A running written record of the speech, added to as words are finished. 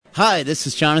Hi, this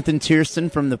is Jonathan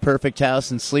Tiersten from the Perfect House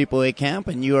and Sleepaway Camp,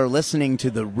 and you are listening to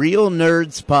the Real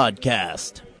Nerds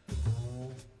Podcast.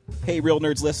 Hey, Real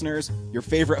Nerds listeners, your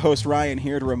favorite host Ryan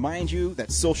here to remind you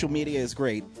that social media is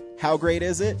great. How great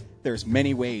is it? There's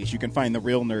many ways you can find the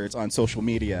Real Nerds on social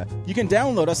media. You can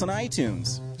download us on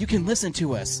iTunes. You can listen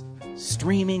to us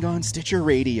streaming on Stitcher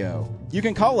Radio. You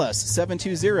can call us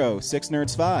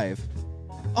 720-6nerds5.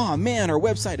 Aw man, our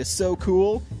website is so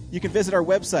cool. You can visit our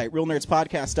website,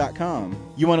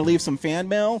 realnerdspodcast.com. You want to leave some fan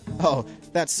mail? Oh,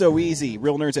 that's so easy,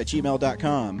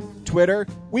 realnerds@gmail.com. Twitter?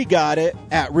 We got it,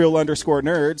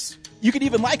 @real_nerds. You can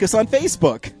even like us on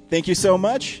Facebook. Thank you so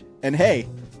much, and hey,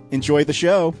 enjoy the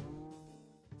show.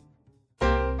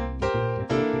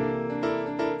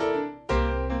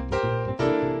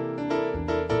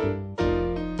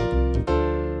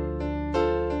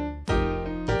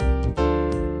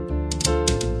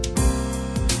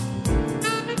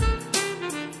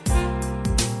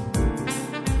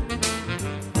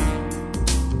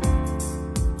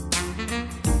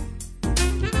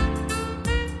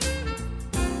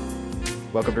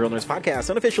 Welcome to Real Nerds Podcast,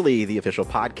 unofficially the official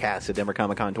podcast at Denver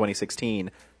Comic Con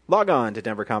 2016. Log on to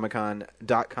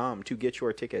denvercomiccon.com to get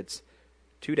your tickets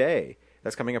today.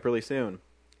 That's coming up really soon.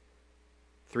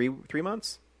 Three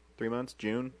months? 3 months?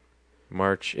 June?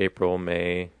 March, April,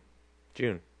 May,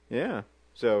 June. Yeah.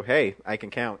 So, hey, I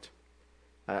can count.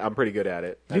 I'm pretty good at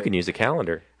it. You can use a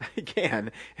calendar. I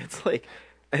can. It's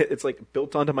like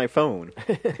built onto my phone.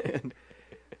 And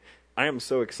I am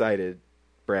so excited,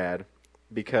 Brad,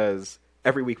 because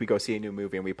every week we go see a new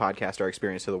movie and we podcast our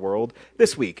experience to the world.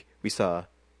 This week we saw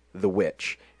The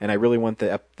Witch, and I really want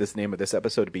this name of this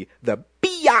episode to be The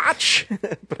Biatch,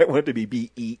 but I want it to be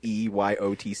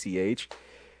Beeyotch.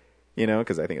 You know,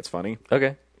 because I think it's funny.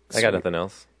 Okay, Sweet. I got nothing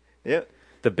else. Yeah,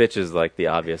 The Bitch is like the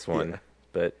obvious one, yeah.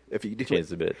 But if you do change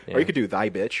the bit, or you could do Thy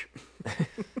Bitch,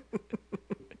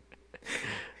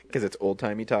 because it's old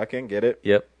timey talking. Get it?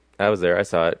 Yep, I was there. I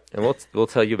saw it, and we'll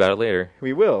tell you about it later.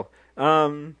 We will.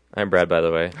 I'm Brad, by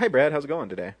the way. Hi, Brad. How's it going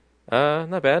today?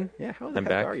 Not bad. Yeah, how the I'm heck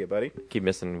back. are you, buddy? Keep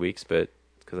missing weeks, but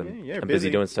because I'm busy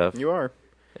doing stuff. You are.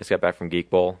 I just got back from Geek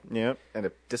Bowl. Yeah, and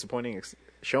a disappointing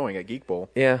showing at Geek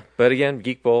Bowl. Yeah, but again,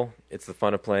 Geek Bowl, it's the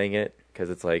fun of playing it because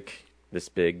it's like this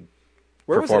big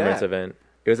performance event.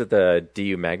 It was at the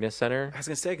DU Magnus Center. I was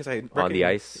gonna say because on the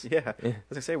ice. Yeah, I was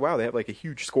gonna say, wow, they have like a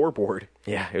huge scoreboard.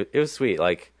 Yeah, it was sweet.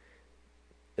 Like,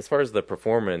 as far as the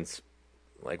performance,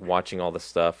 like watching all the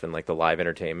stuff and like the live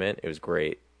entertainment, it was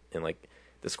great. And like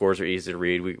the scores are easy to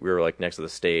read. We were like next to the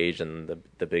stage, and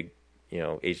the big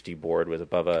HD board was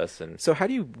above us. And so, how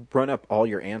do you run up all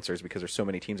your answers because there's so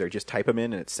many teams? Or you just type them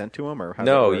in and it's sent to them, or how?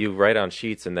 No, you write on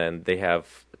sheets, and then they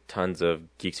have tons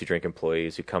of Geeks Who Drink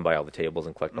employees who come by all the tables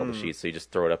and collect all the sheets. So you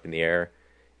just throw it up in the air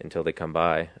until they come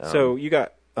by. So you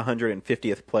got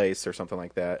 150th place or something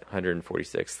like that.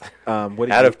 146th.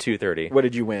 Out of 230. What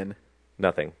did you win?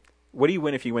 Nothing. What do you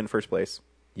win if you win first place?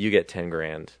 You get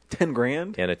 $10,000.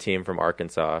 $10,000? And a team from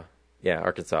Arkansas. Yeah,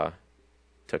 Arkansas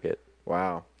took it.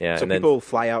 Wow. Yeah. So and people then,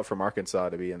 fly out from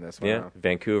Arkansas to be in this. Wow. Yeah.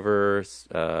 Vancouver,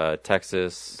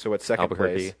 Texas. So what's second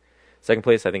Albuquerque. place? Second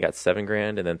place, I think, got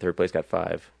 $7,000, and then third place got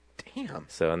 $5,000. Damn.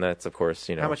 So, and that's of course,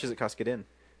 How much does it cost to get in?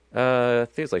 I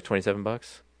think it's like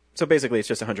 $27. So basically, it's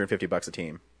just $150 a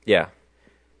team. Yeah.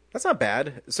 That's not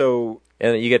bad. So.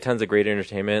 And you get tons of great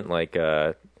entertainment. Like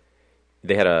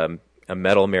they had a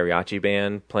metal mariachi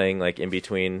band playing like in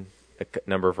between a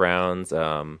number of rounds.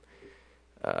 There's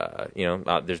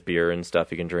beer and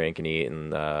stuff you can drink and eat,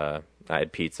 and I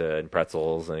had pizza and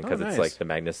pretzels, and because nice. it's like the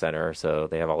Magnus Center, so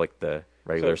they have all like the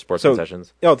regular sports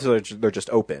concessions. Oh, so they're just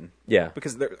open. Yeah,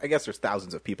 because I guess there's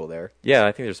thousands of people there. Yeah,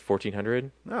 I think there's 1,400.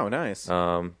 Oh, nice.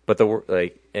 But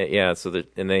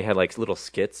and they had like little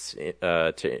skits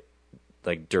to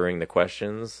like during the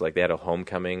questions. Like they had a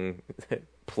homecoming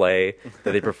play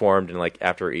that they performed, and like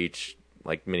after each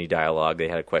like mini dialogue, they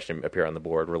had a question appear on the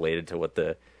board related to what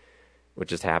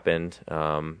just happened.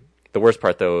 The worst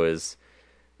part though is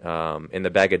in the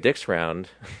Bag of Dicks round,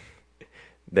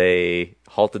 they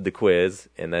halted the quiz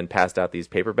and then passed out these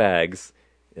paper bags,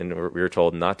 and we were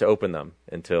told not to open them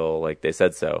until like they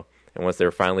said so. And once they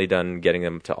were finally done getting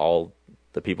them to all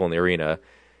the people in the arena,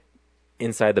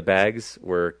 inside the bags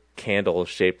were candles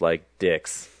shaped like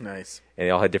dicks. Nice. And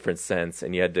they all had different scents,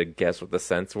 and you had to guess what the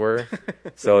scents were.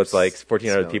 So it's like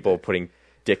 1,400 people putting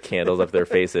dick candles up their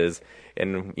faces,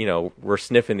 and we're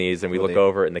sniffing these, and we look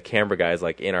over, and the camera guy's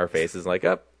like in our faces, like,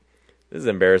 "Up, this is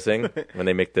embarrassing." When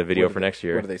they make the video for next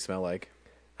year, what do they smell like?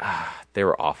 They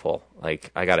were awful.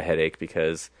 Like I got a headache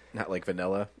because not like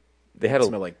vanilla. They had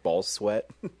smell like ball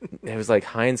sweat. It was like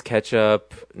Heinz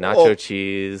ketchup, nacho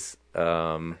cheese,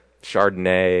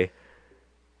 Chardonnay.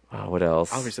 What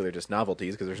else? Obviously, they're just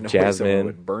novelties because there's no way Jasmine. someone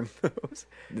would burn those.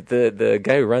 The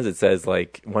guy who runs it says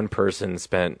like one person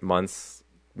spent months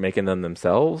making them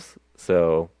themselves,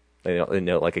 so they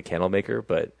know like a candle maker,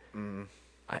 but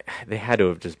they had to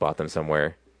have just bought them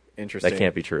somewhere. Interesting. That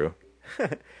can't be true.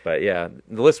 But yeah,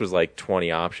 the list was like 20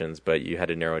 options, but you had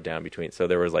to narrow it down between. So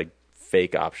there was like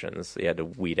fake options you had to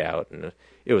weed out, and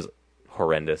it was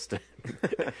horrendous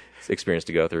experience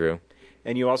to go through.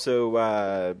 And you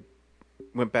also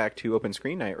went back to open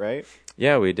screen night, right?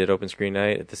 Yeah, we did open screen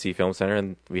night at the Sea Film Center,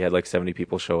 and we had like 70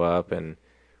 people show up, and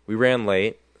we ran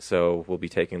late, so we'll be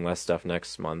taking less stuff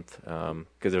next month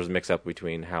because there was a mix-up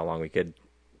between how long we could.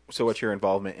 So what's your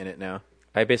involvement in it now?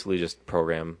 I basically just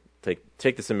program,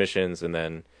 take the submissions, and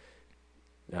then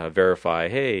verify,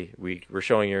 hey, we're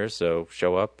showing yours, so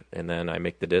show up, and then I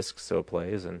make the disc so it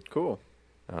plays. And Cool.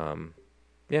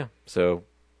 yeah, so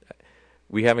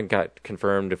we haven't got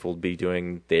confirmed if we'll be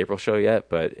doing the April show yet,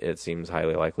 but it seems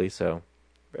highly likely. So,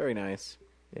 Very nice.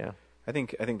 yeah. I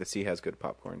think the Sea has good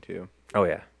popcorn too. Oh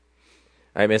yeah.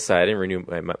 I didn't renew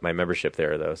my membership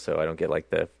there though, so I don't get like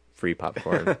the free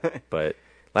popcorn. But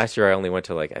last year I only went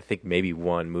to like I think maybe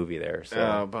one movie there, so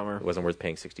Oh, bummer. it wasn't worth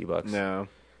paying $60. No.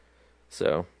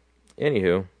 So,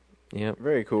 anywho, yeah.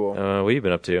 Very cool. What have you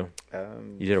been up to?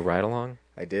 Um, You did a ride along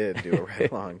I did do a ride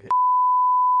along.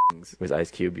 with Ice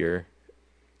Cube. Your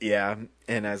Yeah,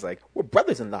 and I was like, we're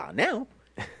brothers-in-law now.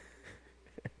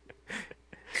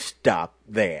 Stop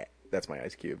that. That's my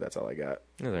Ice Cube. That's all I got.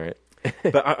 that's all right.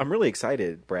 But I'm really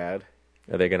excited, Brad.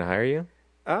 Are they going to hire you?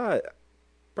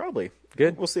 Probably.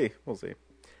 Good. We'll see.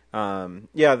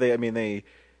 Yeah,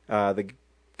 the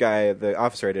guy, the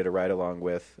officer I did a ride along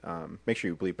with, make sure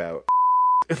you bleep out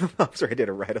the officer I did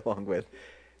a ride along with.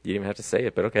 You didn't even have to say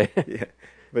it, but okay. Yeah,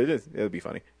 but it'll be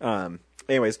funny.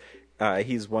 Anyways,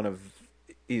 he's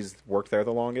worked there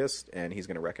the longest, and he's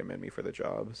going to recommend me for the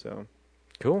job. So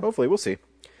Cool. hopefully, we'll see.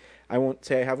 I won't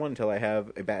say I have one until I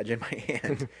have a badge in my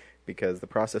hand because the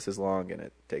process is long and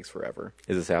it takes forever.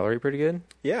 Is the salary pretty good?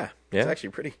 Yeah, Yeah? it's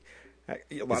actually pretty.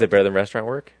 Is it better than restaurant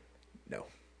work? No,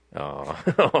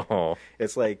 Oh.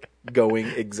 it's like going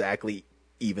exactly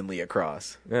evenly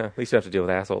across. Yeah, at least you don't have to deal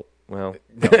with asshole. Well,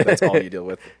 No, that's all you deal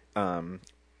with.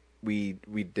 We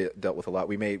dealt with a lot.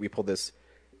 We pulled this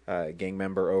gang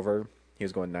member over. He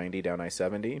was going 90 down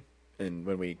I-70, and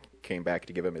when we came back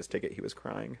to give him his ticket, he was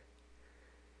crying.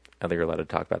 I think you're allowed to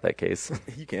talk about that case.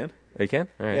 You can. Oh, you can?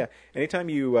 All right. Yeah. Anytime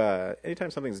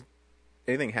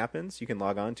anything happens, you can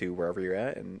log on to wherever you're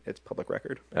at, and it's public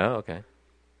record. Oh, okay.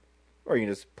 Or you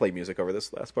can just play music over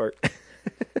this last part.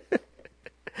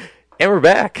 And we're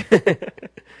back.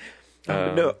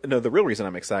 No, the real reason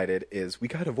I'm excited is we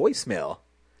got a voicemail.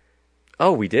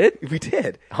 Oh, we did? We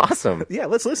did. Awesome. Yeah,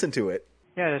 let's listen to it.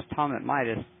 Yeah, this is Tom at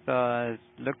Midas.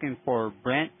 Looking for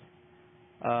Brent.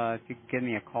 If you could give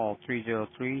me a call,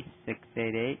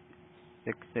 303-688-6615.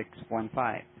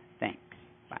 Thanks.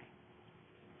 Bye.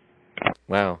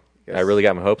 Wow. Yes. I really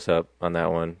got my hopes up on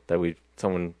that one, that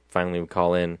someone finally would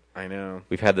call in. I know.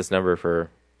 We've had this number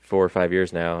for 4 or 5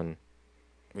 years now, and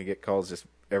We get calls just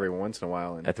every once in a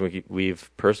while. I think we've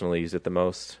personally used it the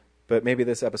most. But maybe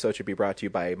this episode should be brought to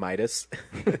you by Midas.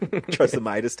 Trust the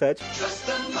Midas touch. Trust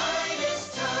the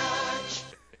Midas touch.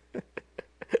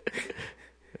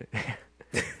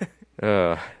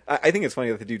 I think it's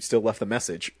funny that the dude still left the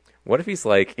message. What if he's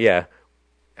like, yeah,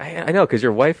 I know, because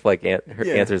your wife like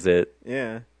answers it.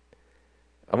 Yeah.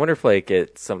 I wonder if like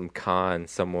at some con,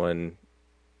 someone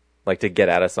like to get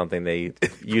out of something, they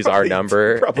use our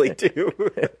number. Probably do.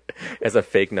 As a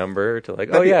fake number to like,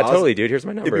 That'd oh be yeah, awesome. totally, dude. Here's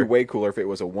my number. It'd be way cooler if it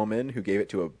was a woman who gave it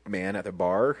to a man at the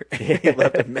bar and he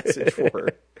left a message for her.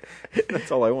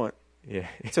 That's all I want. Yeah.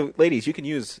 So, ladies, you can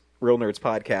use Real Nerds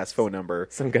Podcast phone number.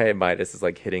 Some guy at Midas is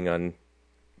like hitting on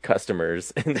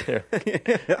customers, and they're,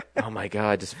 oh my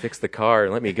god, just fix the car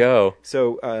and let me go.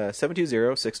 So,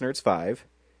 720-6nerds5.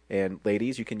 And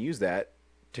ladies, you can use that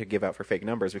to give out for fake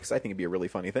numbers because I think it'd be a really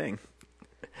funny thing.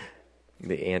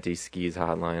 The anti-skis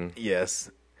hotline.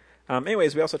 Yes.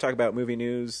 Anyways, we also talk about movie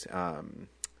news,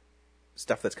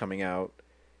 stuff that's coming out,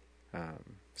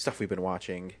 stuff we've been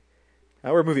watching.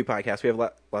 We're a movie podcast. We have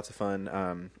lots of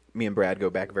fun. Me and Brad go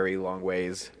back very long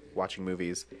ways watching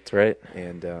movies. That's right.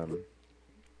 And,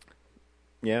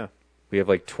 yeah. We have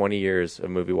like 20 years of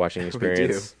movie watching We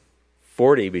experience.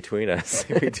 40 between us.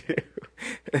 We do.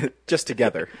 Just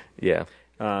together. Yeah.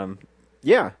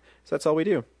 Yeah. So that's all we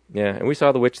do. Yeah, and we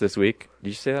saw The Witch this week. Did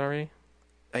you say that already?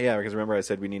 Yeah, because remember I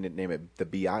said we need to name it The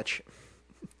Biatch.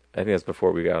 I think that's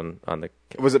before we got on the...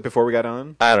 Was it before we got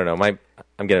on? I don't know.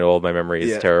 I'm getting old. My memory is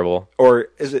Yeah. terrible. Or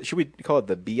should we call it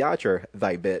The Biatch or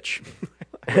Thy Bitch?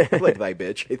 I like Thy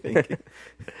Bitch, I think.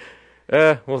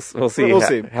 We'll see. We'll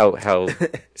see. How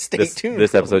Stay tuned.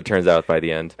 This episode turns out by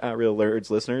the end. Real Nerds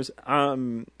listeners.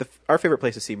 Our favorite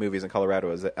place to see movies in Colorado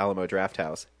is the Alamo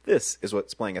Drafthouse. This is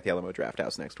what's playing at the Alamo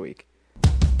Drafthouse next week.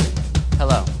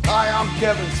 Hello. Hi, I'm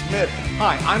Kevin Smith.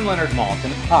 Hi, I'm Leonard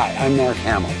Maltin. Hi, I'm Mark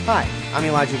Hamill. Hi, I'm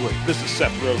Elijah Wood. This is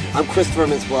Seth Rogen. I'm Christopher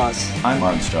Mintz-Plasse. I'm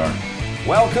Martin Starr.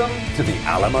 Welcome to the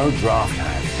Alamo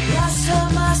Drafthouse. Last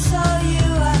time I saw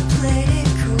you, I played it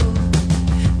cool.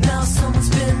 Now someone's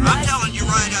been I'm telling you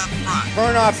right up front.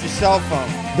 Turn off your cell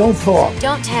phone. Don't talk.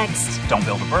 Don't text. Don't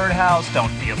build a birdhouse.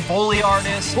 Don't be a Foley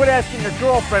artist. Quit asking your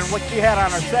girlfriend what she had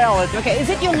on her salad. Okay, is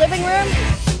it your living room?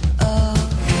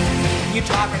 You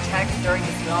talk or text during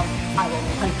this film, I will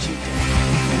punch you.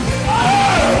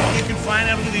 You can find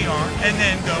out who they are and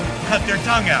then go cut their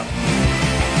tongue out.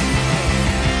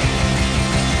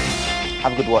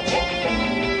 Have a good watch.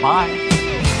 Bye.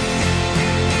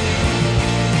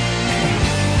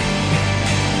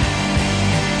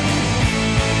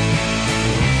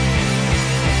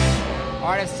 All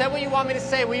right, I've said what you want me to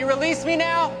say. Will you release me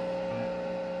now?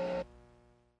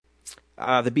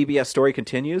 The BBS story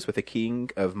continues with the King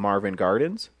of Marvin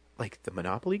Gardens. Like the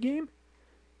Monopoly game?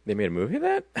 They made a movie of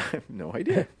that? I have no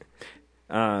idea.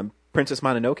 Princess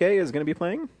Mononoke is going to be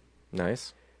playing.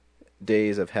 Nice.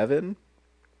 Days of Heaven.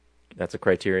 That's a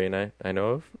Criterion I know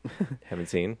of. Haven't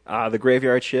seen. The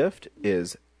Graveyard Shift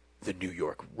is the New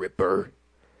York Ripper.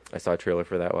 I saw a trailer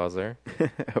for that while I was there.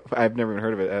 I've never even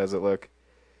heard of it. How does it look?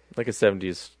 Like a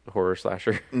 70s horror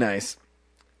slasher. Nice.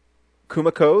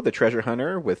 Kumiko, the Treasure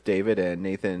Hunter, with David and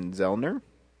Nathan Zellner.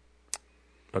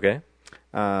 Okay.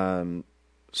 Strozek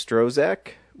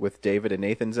with David and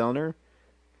Nathan Zellner. Do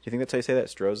you think that's how you say that?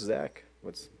 Strozek?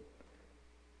 What's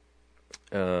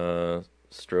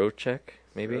Strocek,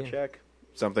 maybe? Strocek?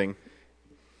 Something.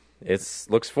 It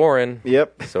looks foreign.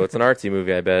 Yep. So it's an artsy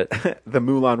movie, I bet. The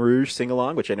Moulin Rouge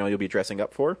sing-along, which I know you'll be dressing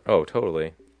up for. Oh,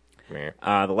 totally. The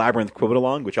Labyrinth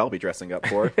quote-along, which I'll be dressing up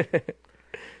for.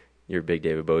 You're a big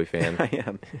David Bowie fan. I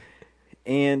am.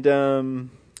 And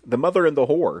The Mother and the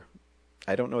Whore.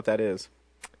 I don't know what that is.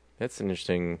 That's an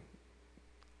interesting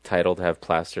title to have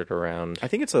plastered around. I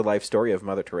think it's a life story of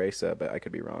Mother Teresa, but I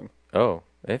could be wrong. Oh,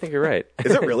 I think you're right.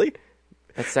 Is it really?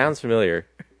 That sounds familiar.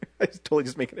 I was totally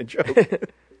just making a joke.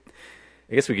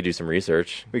 I guess we could do some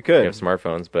research. We could. We have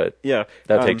smartphones, but yeah,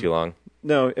 that'd take too long.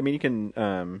 No, I mean, you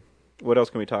can... what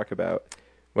else can we talk about?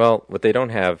 Well, what they don't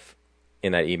have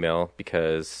in that email,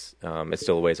 because it's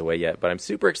still a ways away yet, but I'm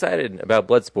super excited about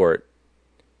Bloodsport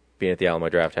being at the Alamo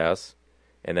Drafthouse,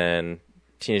 and then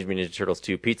Teenage Mutant Ninja Turtles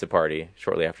 2 Pizza Party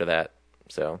shortly after that.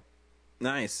 So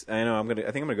nice. I know. I think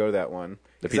I'm gonna go to that one.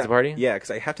 The Pizza Party? Yeah,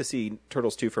 because I have to see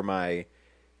Turtles 2 for my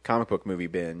comic book movie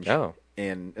binge. Oh.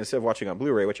 And instead of watching on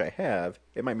Blu-ray, which I have,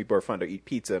 it might be more fun to eat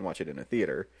pizza and watch it in a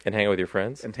theater and hang out with your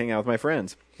friends. And hang out with my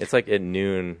friends. It's like at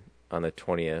noon on the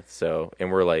 20th. So,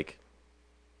 and we're like,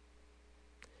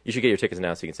 you should get your tickets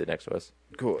now so you can sit next to us.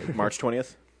 Cool. March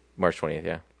 20th. March 20th.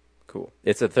 Yeah. Cool.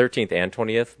 It's the 13th and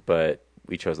 20th, but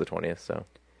we chose the 20th. So.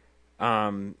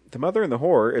 The Mother and the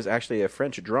Whore is actually a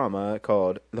French drama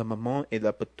called La Maman et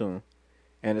la Putain,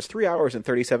 and it's 3 hours and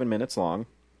 37 minutes long.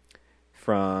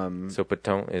 So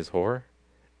Putain is whore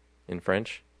in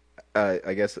French?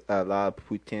 I guess La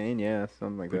Putain, yeah,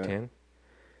 something like Putain?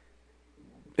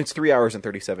 that. It's 3 hours and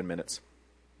 37 minutes.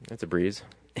 That's a breeze.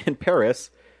 In Paris,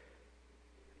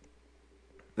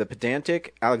 the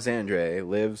pedantic Alexandre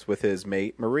lives with his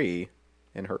mate Marie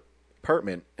in her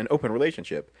apartment, an open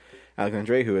relationship.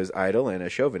 Alexandre, who is idle and a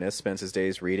chauvinist, spends his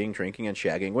days reading, drinking, and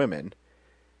shagging women.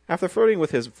 After flirting with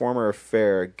his former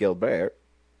affair, Gilbert,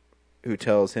 who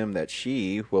tells him that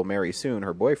she will marry soon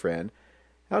her boyfriend,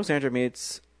 Alexandre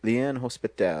meets Liane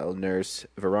Hospital nurse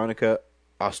Veronica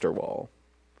Osterwall.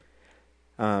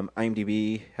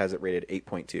 IMDb has it rated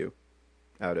 8.2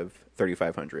 out of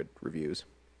 3,500 reviews.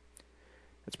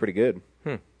 That's pretty good.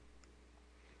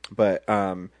 But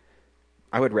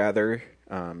I would rather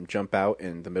jump out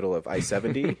in the middle of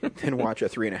I-70 than watch a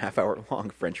 3.5 hour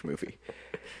long French movie.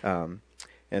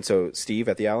 And so, Steve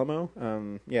at the Alamo,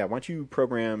 why don't you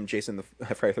program Jason,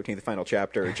 Friday the 13th, the final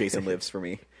chapter, Jason Lives for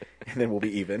me, and then we'll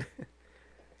be even.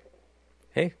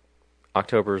 Hey,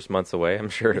 October's months away. I'm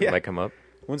sure it might come up.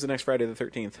 When's the next Friday the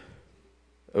 13th?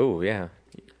 Oh, yeah.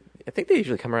 I think they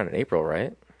usually come around in April,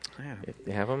 right? Yeah. If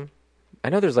they have them. I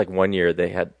know there's like 1 year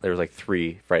there was like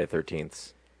 3 Friday the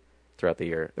 13ths throughout the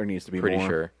year. There needs to be Pretty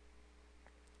more.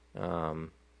 sure.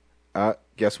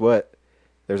 Guess what?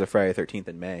 There's a Friday the 13th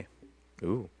in May.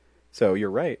 Ooh. So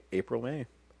you're right, April, May.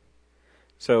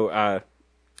 So,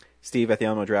 Steve at the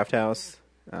Alamo Drafthouse,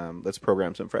 let's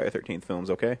program some Friday the 13th films,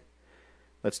 okay?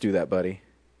 Let's do that, buddy.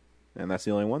 And that's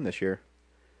the only one this year.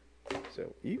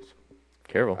 So, Eves?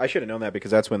 Careful. I should have known that because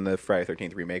that's when the Friday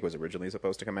 13th remake was originally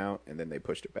supposed to come out, and then they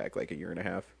pushed it back like a year and a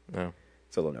half. Oh.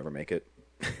 So they'll never make it.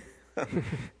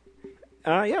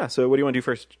 Yeah, so what do you want to do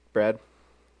first, Brad?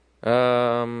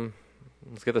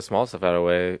 Let's get the small stuff out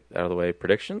of the way.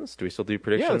 Predictions? Do we still do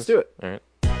predictions? Yeah, let's do it. All right.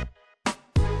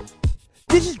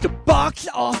 This is the box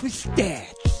office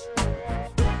stats.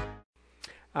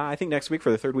 I think next week,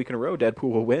 for the third week in a row,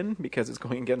 Deadpool will win because it's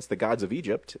going against The Gods of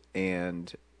Egypt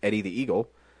and Eddie the Eagle.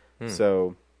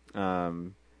 So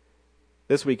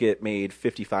this week it made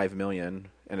 $55 million,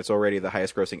 and it's already the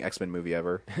highest-grossing X-Men movie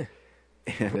ever.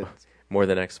 And more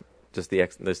than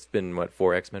there's been, what,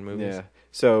 4 X-Men movies? Yeah.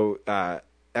 So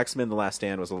X-Men The Last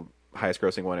Stand was the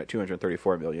highest-grossing one at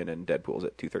 $234 million, and Deadpool's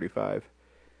at $235.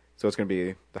 So it's going to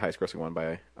be the highest-grossing one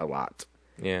by a lot.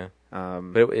 Yeah.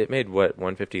 But it made, what,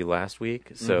 $150 last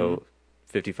week? So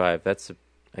 $55, that's,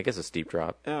 I guess, a steep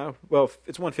drop. Well,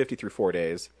 it's $150 through 4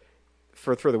 days.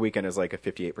 For the weekend is like a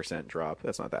 58% drop.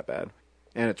 That's not that bad.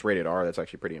 And it's rated R. That's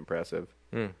actually pretty impressive.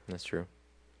 That's true.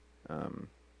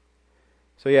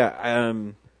 So yeah,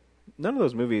 none of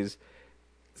those movies.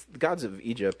 The Gods of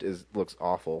Egypt looks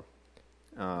awful.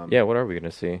 Yeah, what are we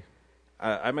going to see?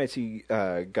 I might see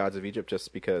Gods of Egypt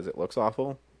just because it looks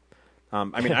awful.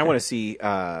 I mean, I want to see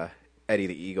Eddie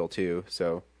the Eagle too.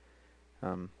 So,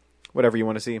 whatever you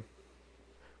want to see.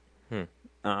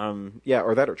 Yeah,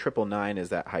 or that or 999 is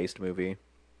that heist movie.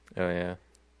 Oh yeah.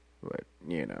 But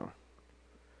you know,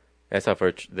 I saw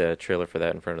the trailer for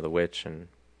that in front of the witch, and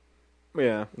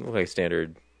yeah, it looked like a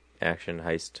standard action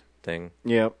heist thing.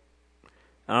 Yep.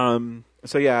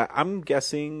 So yeah, I'm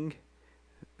guessing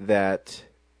that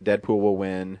Deadpool will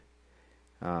win.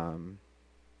 Yeah,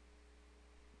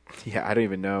 I don't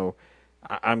even know.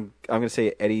 I'm going to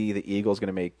say Eddie the Eagle is going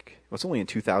to make. Well, it's only in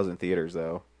 2,000 theaters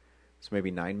though, so maybe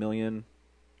 9 million.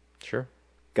 Sure.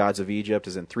 Gods of Egypt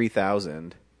is in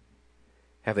 3,000.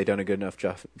 Have they done a good enough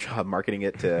job marketing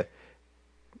it to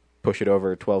push it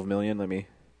over 12 million? They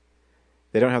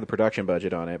don't have the production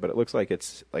budget on it, but it looks like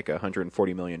it's like a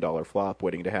 $140 million flop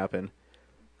waiting to happen.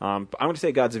 I'm going to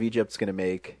say Gods of Egypt is going to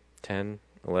make 10,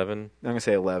 11. I'm going to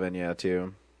say 11, yeah,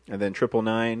 too. And then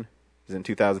 999 is in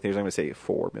 2,000 theaters. I'm going to say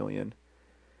 4 million.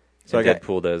 So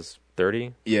Deadpool does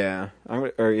 30. Yeah,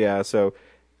 so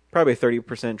probably a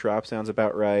 30% drop sounds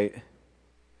about right.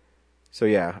 So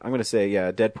yeah, I'm going to say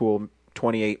Deadpool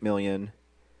 28 million,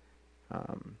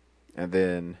 and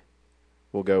then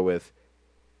we'll go with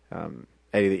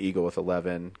Eddie the Eagle with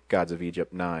 11, Gods of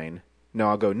Egypt 9. No,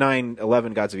 I'll go 9,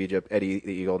 11 Gods of Egypt, Eddie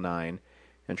the Eagle 9,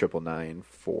 and 999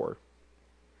 4.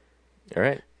 All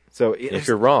right. So if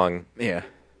you're wrong, yeah,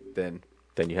 then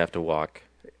you have to walk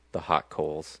the hot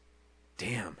coals.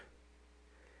 Damn.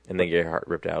 And then get your heart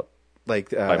ripped out,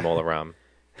 like by Mola Ram.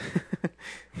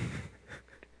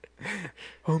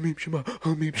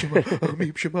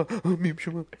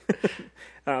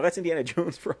 That's Indiana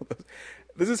Jones for all those.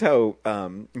 This is how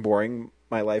boring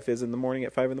my life is in the morning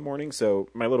at 5 in the morning. So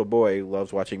my little boy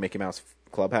loves watching Mickey Mouse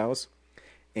Clubhouse,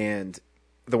 and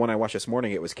the one I watched this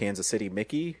morning, it was Kansas City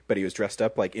Mickey, but he was dressed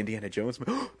up like Indiana Jones.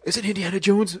 Is it Indiana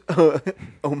Jones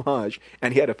homage?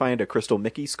 And he had to find a crystal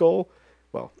Mickey skull.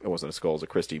 Well, it wasn't a skull;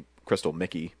 it was a crystal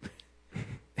Mickey.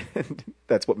 And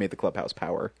that's what made the Clubhouse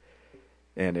power.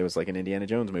 And it was like an Indiana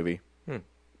Jones movie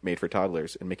made for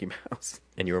toddlers and Mickey Mouse.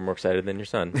 And you were more excited than your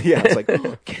son. Yeah, I was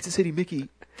like, Kansas City Mickey,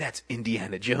 that's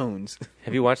Indiana Jones.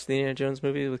 Have you watched the Indiana Jones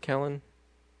movie with Kellen?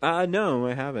 No,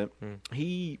 I haven't.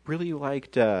 He really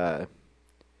liked,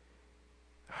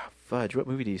 fudge, what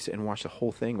movie did he sit and watch the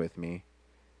whole thing with me?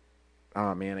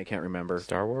 Oh, man, I can't remember.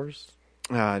 Star Wars?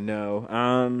 No.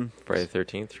 Friday the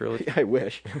 13th trilogy? I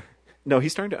wish. No,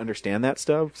 he's starting to understand that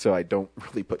stuff, so I don't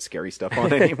really put scary stuff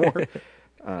on anymore.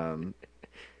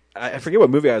 I forget what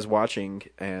movie I was watching,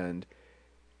 and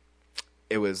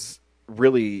it was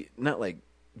really not like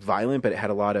violent, but it had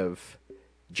a lot of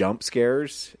jump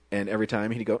scares. And every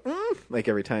time he'd go, like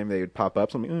every time they would pop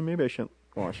up, so I'm like, maybe I shouldn't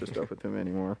watch this stuff with him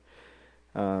anymore,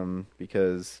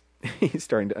 because he's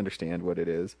starting to understand what it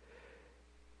is.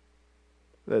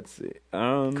 Let's see.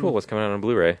 Cool. What's coming out on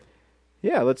Blu-ray?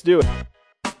 Yeah, let's do it.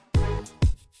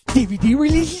 DVD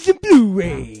releases and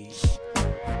Blu-rays.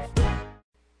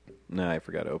 No, I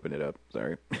forgot to open it up.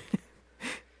 Sorry.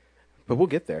 But we'll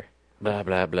get there. Blah,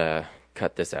 blah, blah.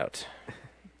 Cut this out.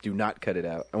 Do not cut it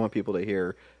out. I want people to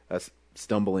hear us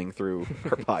stumbling through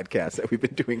our podcast that we've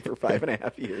been doing for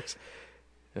 5.5 years.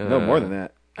 No, more than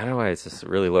that. I don't know why it's just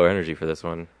really low energy for this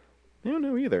one. I don't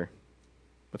know either.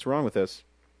 What's wrong with this?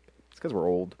 It's because we're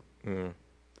old.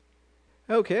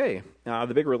 Okay.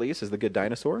 The big release is The Good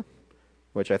Dinosaur,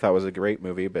 which I thought was a great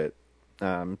movie, but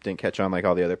didn't catch on like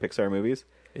all the other Pixar movies.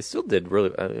 It still did really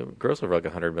gross over like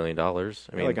 $100 million.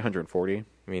 I mean, like 140.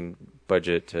 I mean,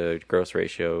 budget to gross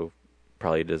ratio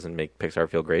probably doesn't make Pixar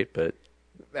feel great, but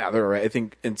Yeah, they're right. I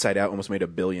think Inside Out almost made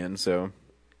 $1 billion. So,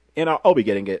 and I'll be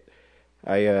getting it.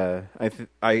 I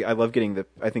love getting the.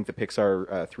 I think the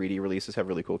Pixar 3D releases have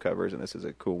really cool covers, and this is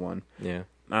a cool one. Yeah.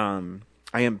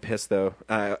 I am pissed though.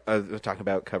 I was talking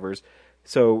about covers.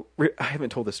 So I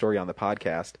haven't told the story on the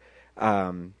podcast.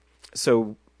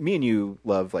 So me and you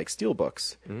love like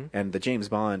steelbooks, and the James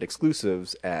Bond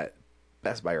exclusives at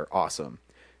Best Buy are awesome.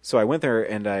 So I went there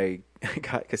and I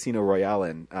got Casino Royale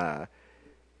and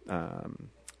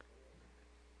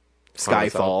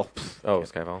Skyfall.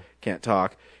 Skyfall. Can't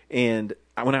talk. And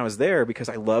when I was there, because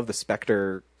I love the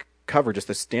Spectre cover, just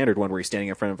the standard one where he's standing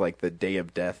in front of like the Day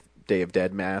of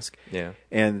Dead mask. Yeah.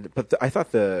 But I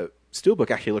thought the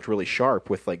steelbook actually looked really sharp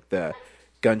with like the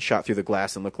gun shot through the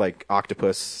glass and looked like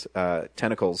octopus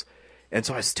tentacles. And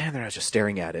so I was standing there and I was just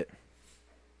staring at it.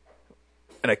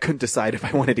 And I couldn't decide if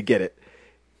I wanted to get it.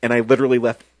 And I literally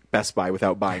left Best Buy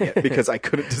without buying it because I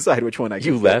couldn't decide which one I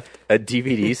You left a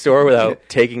DVD store without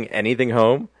taking anything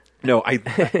home? No,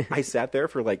 I sat there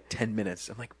for like 10 minutes.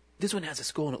 I'm like, this one has a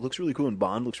skull and it looks really cool and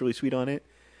Bond looks really sweet on it.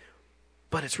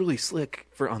 But it's really slick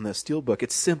on the steelbook.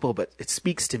 It's simple, but it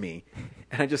speaks to me.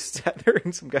 And I just sat there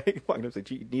and some guy walked up and said,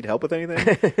 "Do you need help with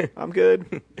anything?" I'm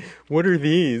good. What are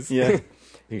these? Yeah.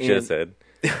 You should have said.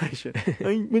 I should.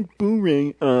 I went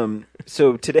Blu-ray.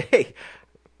 So today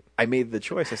I made the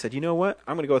choice. I said, you know what?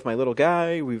 I'm going to go with my little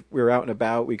guy. We were out and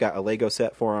about. We got a Lego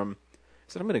set for him. I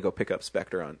said, I'm going to go pick up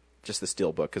Spectre on just the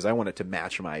steelbook because I want it to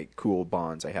match my cool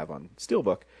Bonds I have on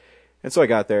steelbook. And so I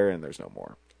got there and there's no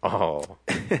more. Oh.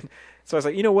 So I was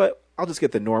like, you know what? I'll just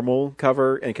get the normal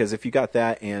cover, and because if you got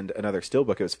that and another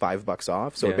steelbook, it was $5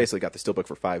 off. So I basically got the steelbook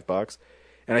for $5.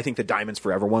 And I think the Diamonds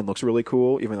Forever one looks really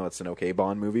cool, even though it's an okay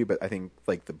Bond movie. But I think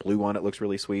like the blue one, it looks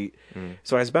really sweet.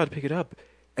 So I was about to pick it up,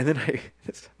 and then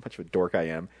that's how much of a dork I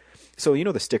am. So you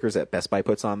know the stickers that Best Buy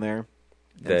puts on there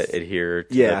that adhere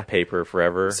to the paper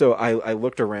forever. So I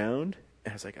looked around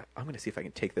and I was like, I'm going to see if I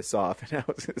can take this off. And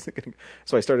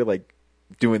so I started like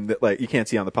doing the, like, you can't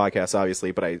see on the podcast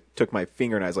obviously, but I took my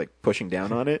finger and I was like pushing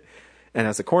down on it, and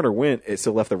as the corner went, it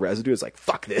still left the residue. It's like,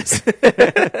 fuck this.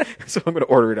 So I'm going to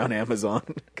order it on Amazon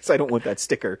because I don't want that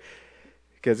sticker,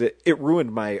 because it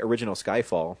ruined my original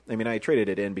Skyfall. I mean, I traded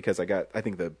it in because I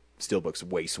think the steelbook's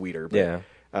way sweeter, but,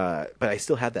 but I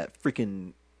still had that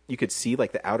freaking, you could see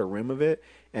like the outer rim of it,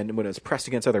 and when it was pressed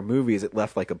against other movies, it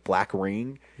left like a black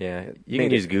ring. Yeah, you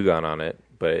can use Goo Gone on it,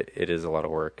 but it is a lot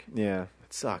of work. Yeah,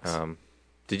 it sucks.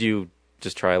 Did you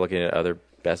just try looking at other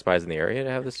Best Buys in the area to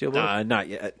have the steelbook? Not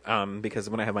yet, because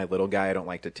when I have my little guy, I don't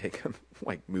like to take him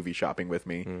like movie shopping with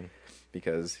me,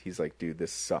 because he's like, dude,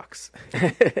 this sucks.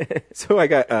 So I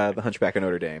got The Hunchback of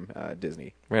Notre Dame,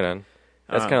 Disney. Right on.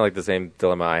 That's kind of like the same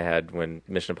dilemma I had when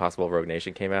Mission Impossible Rogue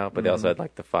Nation came out, but they also had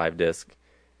like the 5-disc.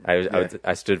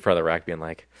 I stood in front of the rack being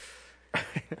like,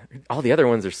 all the other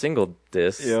ones are single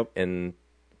discs,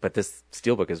 but this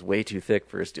steelbook is way too thick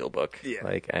for a steelbook. Yeah.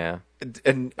 Like,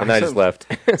 and I just left.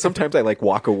 Sometimes I like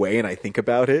walk away and I think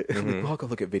about it. I'm like, well, I'll go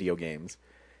look at video games.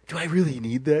 Do I really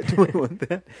need that? Do I want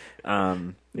that?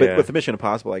 But with the Mission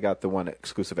Impossible, I got the one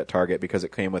exclusive at Target because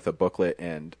it came with a booklet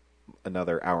and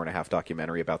another hour-and-a-half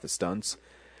documentary about the stunts.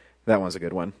 That one's a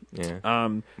good one. Yeah.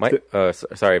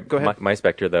 Sorry. Go ahead. My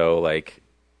Spectre, though, like,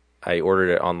 I ordered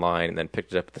it online and then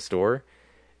picked it up at the store.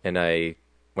 And when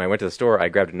I went to the store, I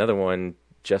grabbed another one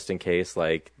just in case,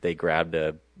 like, they grabbed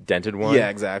a dented one. Yeah,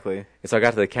 exactly. And so I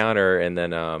got to the counter, and then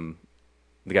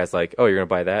the guy's like, "Oh, you're going to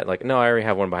buy that?" Like, no, I already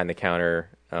have one behind the counter.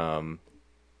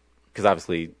 Because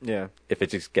obviously, if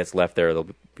it just gets left there, they'll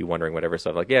be wondering whatever.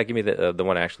 So I'm like, yeah, give me the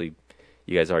one actually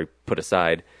you guys already put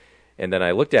aside. And then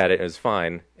I looked at it, and it was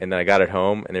fine. And then I got it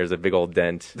home, and there's a big old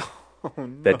dent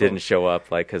that didn't show up,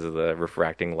 like, because of the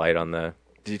refracting light on the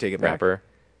Did you take it wrapper. back?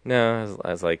 No, I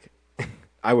was like...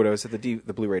 I would have said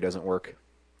the Blu-ray doesn't work.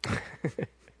 I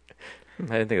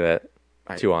didn't think of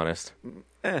that. Too honest.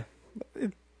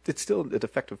 It's still a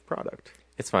defective product.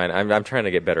 It's fine. I'm trying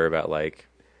to get better about, like...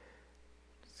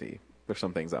 See, there's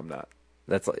some things I'm not.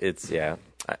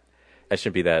 I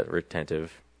shouldn't be that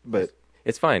retentive. But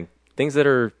it's fine. Things that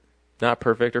are not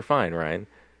perfect are fine, Ryan.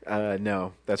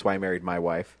 No, that's why I married my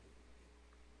wife.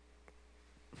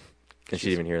 Did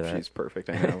she even hear that? She's perfect,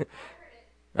 I know.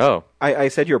 Oh. I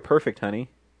said you're perfect, honey.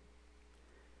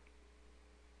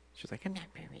 She's like, I'm not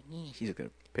perfect. She's going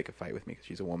to pick a fight with me because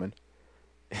she's a woman.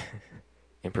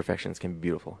 Imperfections can be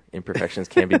beautiful. Imperfections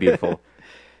can be beautiful.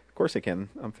 Of course it can.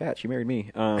 I'm fat. She married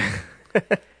me.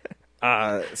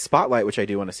 Spotlight, which I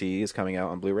do want to see, is coming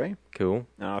out on Blu-ray. Cool.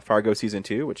 Fargo Season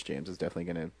 2, which James is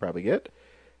definitely going to probably get.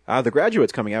 The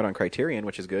Graduate's coming out on Criterion,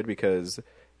 which is good because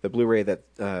the Blu-ray that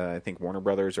I think Warner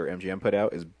Brothers or MGM put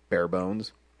out is bare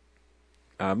bones.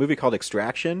 A movie called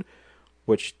Extraction,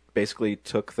 which basically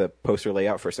took the poster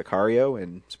layout for Sicario,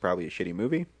 and it's probably a shitty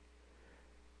movie.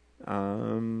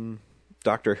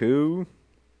 Doctor Who,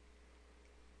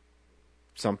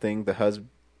 something, the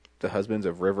Husbands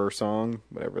of River Song,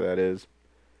 whatever that is.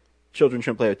 Children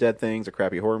Shouldn't Play with Dead Things, a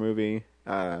crappy horror movie.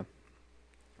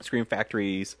 Scream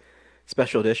Factory's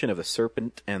special edition of The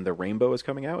Serpent and the Rainbow is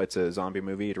coming out. It's a zombie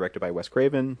movie directed by Wes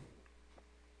Craven.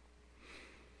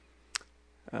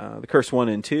 The Curse 1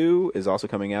 and 2 is also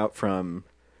coming out from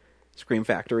Scream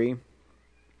Factory.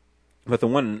 But the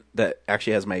one that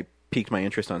actually has piqued my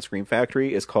interest on Scream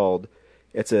Factory is called...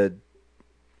 It's a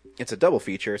double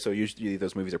feature, so usually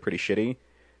those movies are pretty shitty,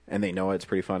 and they know it's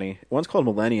pretty funny. One's called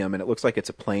Millennium, and it looks like it's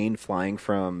a plane flying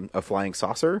from a flying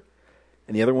saucer.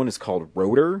 And the other one is called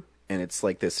Rotor, and it's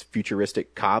like this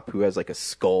futuristic cop who has like a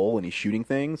skull and he's shooting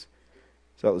things.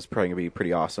 So that was probably going to be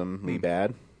pretty awesomely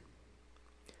bad.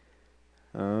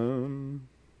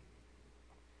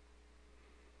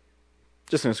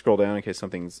 Just going to scroll down in case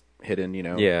something's hidden, you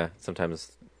know. Yeah,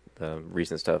 sometimes the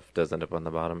recent stuff does end up on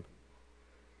the bottom.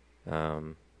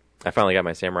 I finally got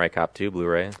my Samurai Cop 2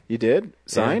 Blu-ray. You did?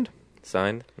 Signed? Yeah.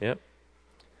 Signed, yep.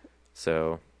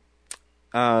 So...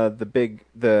 the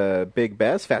Big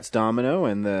Bess, Fats Domino,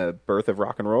 and the Birth of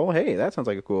Rock and Roll. Hey, that sounds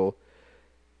like a cool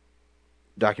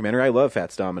documentary. I love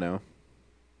Fats Domino.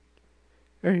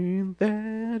 Ain't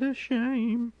that a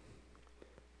shame?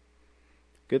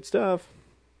 Good stuff.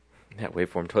 That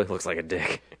waveform totally looks like a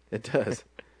dick. It does.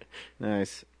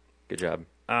 Nice. Good job.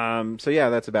 So yeah,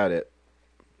 that's about it.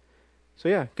 So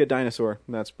yeah, Good Dinosaur.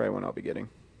 That's probably one I'll be getting.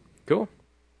 Cool.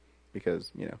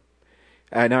 Because, you know,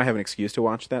 now I have an excuse to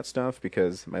watch that stuff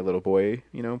because my little boy,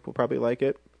 you know, will probably like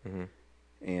it. Mm-hmm.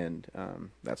 And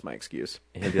that's my excuse.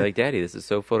 And he'll be like, Daddy, this is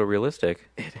so photorealistic.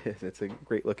 It is. It's a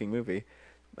great-looking movie.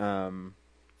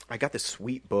 I got this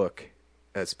sweet book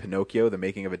as Pinocchio, The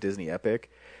Making of a Disney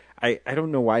Epic. I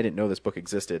don't know why I didn't know this book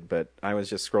existed, but I was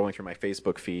just scrolling through my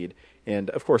Facebook feed. And,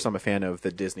 of course, I'm a fan of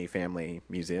the Disney Family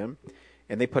Museum.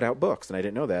 And they put out books, and I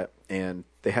didn't know that. And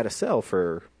they had a sale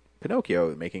for Pinocchio,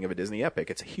 The Making of a Disney Epic.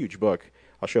 It's a huge book.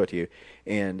 I'll show it to you.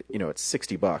 And, you know, it's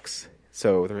 $60.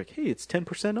 So they're like, hey, it's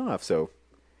 10% off. So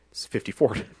it's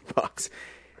 $54. It's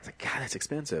like, God, that's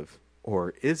expensive.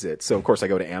 Or is it? So, of course, I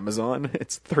go to Amazon.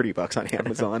 It's $30 on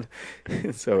Amazon.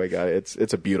 So I got it.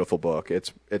 It's a beautiful book.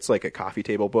 It's like a coffee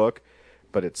table book,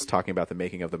 but it's talking about the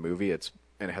making of the movie. And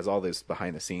it has all this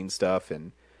behind-the-scenes stuff.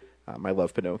 And I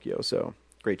love Pinocchio. So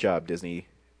great job, Disney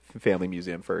Family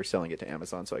Museum, for selling it to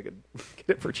Amazon so I could get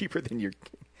it for cheaper than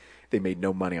they made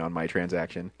no money on my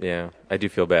transaction. Yeah, I do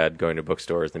feel bad going to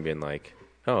bookstores and being like,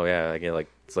 oh yeah, I get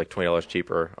it's like $20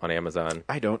 cheaper on Amazon.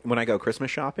 I don't. When I go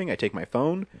Christmas shopping, I take my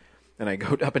phone and I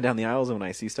go up and down the aisles, and when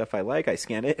I see stuff I like, I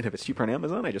scan it, and if it's cheaper on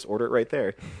Amazon, I just order it right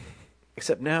there.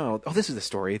 Except now, this is the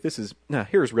story.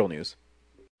 Here's real news.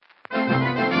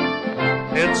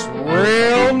 It's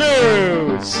real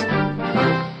news.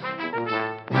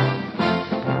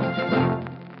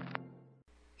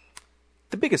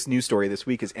 The biggest news story this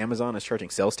week is Amazon is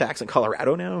charging sales tax in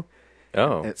Colorado now.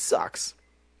 Oh. And it sucks.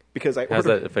 Because How does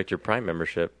that affect your Prime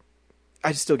membership?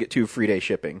 I still get 2 free day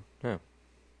shipping. Oh.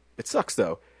 It sucks,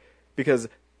 though. Because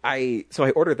I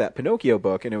ordered that Pinocchio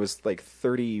book, and it was like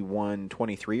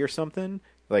 $31.23 or something,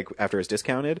 like after it's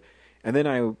discounted. And then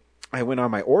I went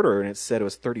on my order, and it said it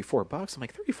was $34. I'm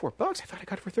like, $34? I thought I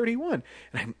got it for $31.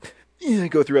 And I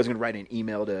go through, I was going to write an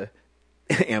email to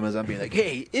Amazon being like,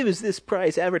 hey, it was this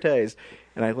price advertised.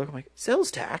 And I look, I'm like, sales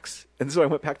tax? And so I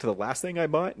went back to the last thing I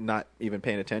bought, not even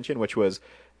paying attention, which was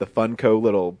the Funko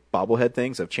little bobblehead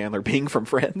things of Chandler Bing from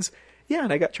Friends. Yeah,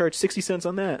 and I got charged 60 cents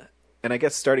on that. And I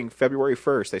guess starting February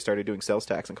 1st, they started doing sales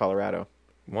tax in Colorado.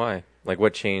 Why? Like,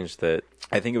 what changed that?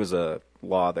 I think it was a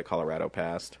law that Colorado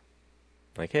passed.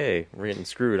 Like, hey, we're getting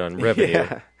screwed on revenue.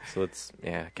 Yeah. So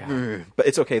God. But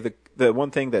it's okay. The one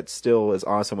thing that still is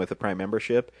awesome with the Prime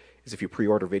membership is if you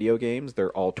pre-order video games,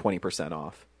 they're all 20%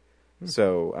 off.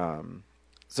 So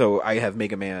I have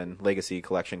Mega Man Legacy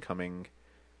Collection coming,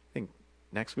 I think,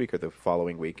 next week or the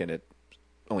following week, and it's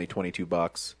only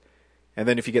 $22. And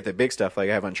then if you get the big stuff, like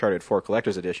I have Uncharted 4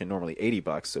 Collector's Edition, normally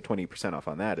 $80, so 20% off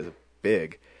on that is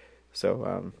big.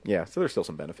 So, so there's still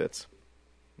some benefits.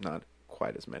 Not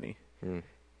quite as many.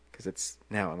 Because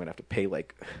now I'm going to have to pay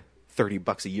like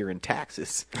 $30 a year in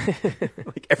taxes.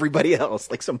 Like everybody else,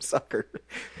 like some sucker.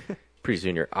 Pretty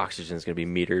soon your oxygen is going to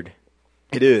be metered.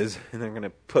 It is. And they're going to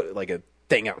put like a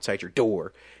thing outside your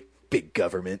door. Big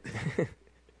government.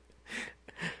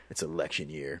 It's election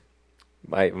year.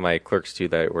 My Clerks 2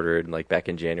 that I ordered like back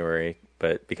in January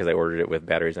but because I ordered it with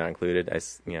batteries not included,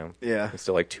 Yeah. I'm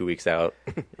still like 2 weeks out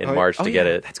in March to get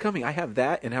it. That's coming. I have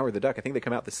that and Howard the Duck. I think they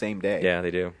come out the same day. Yeah,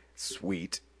 they do.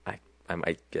 Sweet. I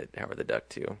might get Howard the Duck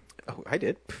too. Oh, I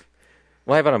did.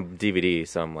 Well, I have it on DVD,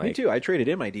 so I'm like... Me too. I traded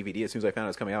in my DVD as soon as I found it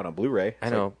was coming out on Blu-ray. I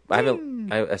know. I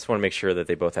just want to make sure that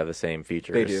they both have the same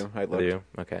features. They do. I looked. They do?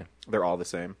 Okay. They're all the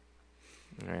same.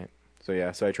 All right. So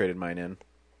yeah, I traded mine in.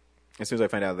 As soon as I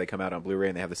find out they come out on Blu-ray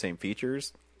and they have the same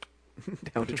features,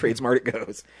 down to TradeSmart it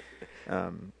goes.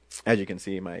 As you can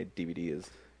see, my DVD is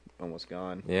almost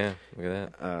gone. Yeah, look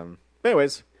at that. But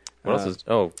anyways. What else is...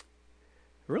 Oh.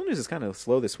 Real news is kind of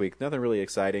slow this week. Nothing really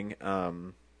exciting. I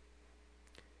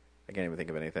can't even think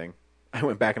of anything. I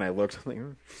went back and I looked. I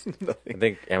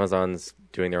think Amazon's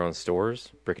doing their own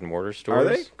stores, brick and mortar stores. Are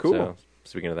they? Cool. So,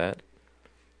 speaking of that,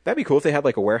 that'd be cool if they had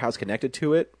like a warehouse connected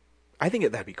to it. I think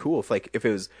that'd be cool if it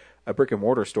was a brick and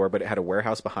mortar store, but it had a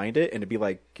warehouse behind it, and it'd be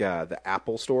like the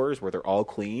Apple stores where they're all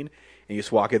clean, and you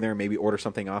just walk in there and maybe order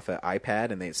something off an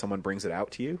iPad, and someone brings it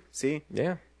out to you. See?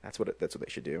 Yeah, that's what they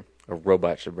should do. A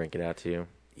robot should bring it out to you.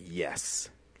 Yes.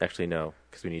 Actually, no,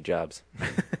 because we need jobs.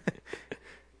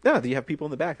 No, you have people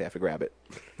in the back that have to grab it.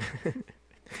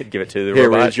 Give it to the Here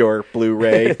robot. Here is your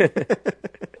Blu-ray.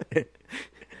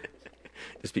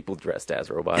 Just people dressed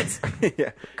as robots.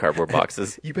 Yeah. Cardboard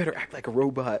boxes. You better act like a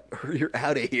robot or you're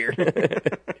out of here.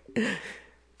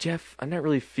 Jeff, I'm not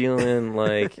really feeling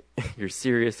like you're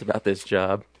serious about this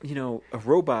job. You know, a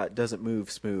robot doesn't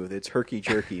move smooth. It's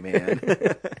herky-jerky, man.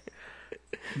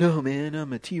 No, man,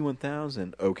 I'm a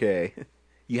T-1000. Okay.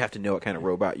 You have to know what kind of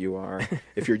robot you are.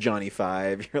 If you're Johnny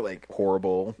Five, you're like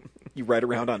horrible. You ride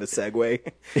around on a Segway.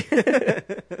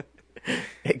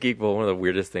 At Geekville, one of the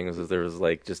weirdest things was there was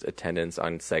like just attendants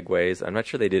on Segways. I'm not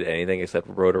sure they did anything except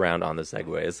rode around on the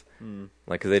Segways.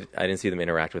 Like, because I didn't see them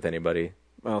interact with anybody.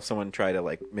 Well, if someone tried to,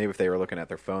 like, maybe if they were looking at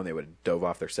their phone, they would have dove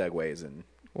off their Segways and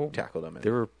tackled them.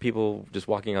 There were people just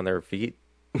walking on their feet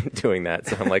doing that.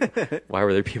 So I'm like, why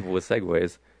were there people with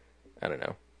Segways? I don't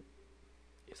know.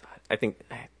 I think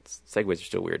Segways are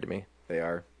still weird to me. They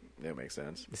are. That makes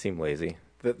sense. They seem lazy.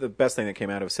 The best thing that came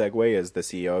out of Segway is the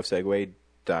CEO of Segway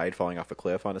died falling off a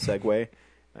cliff on a Segway.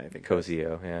 I think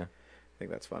co-CEO, yeah. I think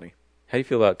that's funny. How do you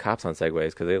feel about cops on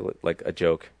Segways? Because they look like a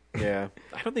joke. Yeah.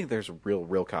 I don't think there's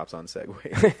real cops on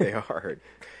Segway. If they are,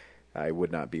 I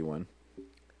would not be one.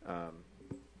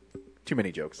 Too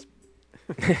many jokes.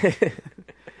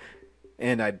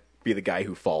 And I'd be the guy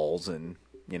who falls and,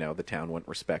 the town wouldn't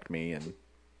respect me, and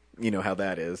you know how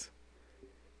that is.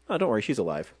 Oh, don't worry, she's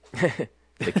alive.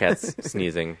 The cat's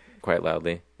sneezing quite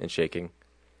loudly and shaking.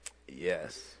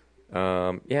 Yes.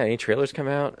 Yeah, any trailers come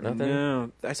out? Nothing?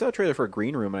 No. I saw a trailer for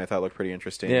Green Room, and I thought it looked pretty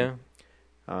interesting. Yeah.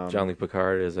 Jean-Luc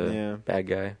Picard is a bad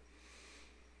guy.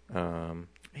 I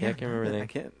can't remember anything.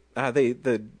 I can't.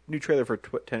 The new trailer for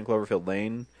 10 Cloverfield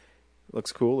Lane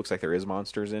looks cool. Looks like there is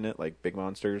monsters in it, like big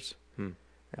monsters. I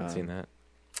haven't seen that.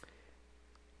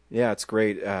 Yeah, it's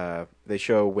great. They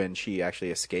show when she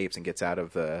actually escapes and gets out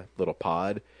of the little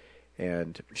pod,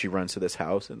 and she runs to this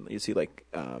house, and you see like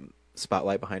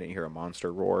spotlight behind it, and you hear a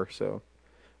monster roar. So,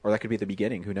 or that could be the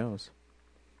beginning. Who knows?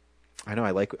 I know.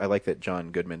 I like that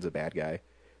John Goodman's a bad guy,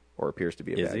 or appears to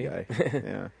be a bad guy.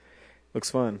 Yeah, looks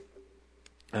fun.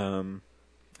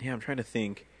 Yeah, I'm trying to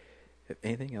think if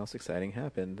anything else exciting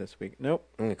happened this week. Nope.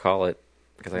 I'm gonna call it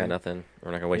because I got nothing.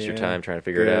 We're not gonna waste your time trying to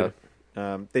figure it out.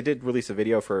 They did release a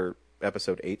video for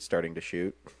episode 8 starting to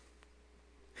shoot.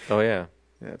 Oh yeah,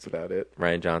 that's about it.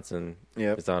 Ryan Johnson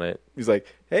is on it. He's like,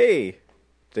 "Hey,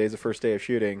 today's the first day of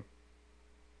shooting.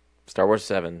 Star Wars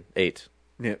 7, 8.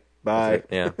 Yep. Bye."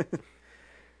 Yeah.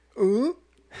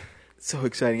 So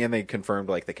exciting, and they confirmed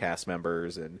like the cast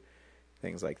members and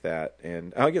things like that.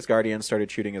 And I guess Guardians started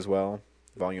shooting as well,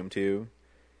 Volume 2.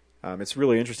 It's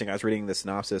really interesting. I was reading the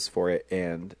synopsis for it,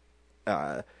 and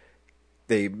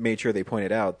they made sure they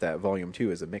pointed out that Volume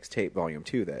 2 is a mixtape Volume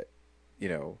 2 that,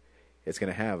 it's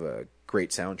going to have a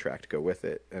great soundtrack to go with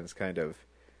it. And it's kind of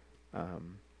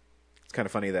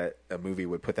funny that a movie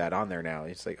would put that on there now.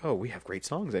 It's like, oh, we have great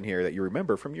songs in here that you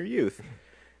remember from your youth.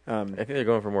 I think they're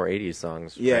going for more 80s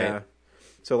songs. Yeah. Right?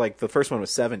 So like the first one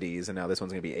was 70s, and now this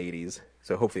one's going to be 80s.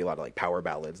 So hopefully a lot of like power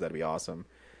ballads. That'd be awesome.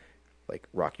 Like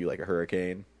Rock You Like a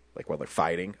Hurricane, like while they're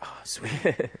fighting. Oh, sweet.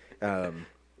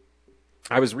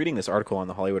 I was reading this article on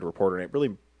The Hollywood Reporter, and it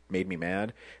really made me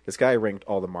mad. This guy ranked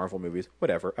all the Marvel movies.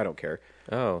 Whatever, I don't care.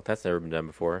 Oh, that's never been done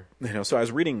before. So I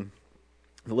was reading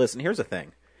the list, and here's the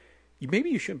thing.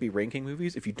 Maybe you shouldn't be ranking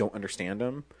movies if you don't understand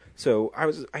them. So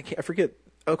I forget.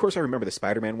 Of course, I remember the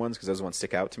Spider-Man ones because those ones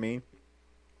stick out to me.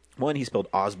 One, he spelled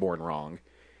Osborn wrong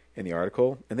in the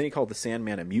article, and then he called the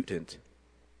Sandman a mutant.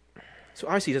 So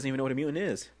obviously he doesn't even know what a mutant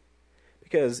is.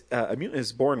 because a mutant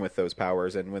is born with those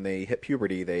powers, and when they hit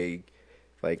puberty, they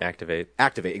activate.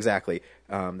 Exactly.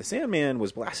 The Sandman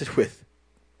was blasted with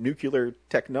nuclear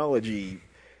technology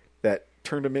that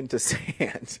turned him into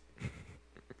sand.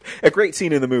 A great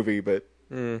scene in the movie, but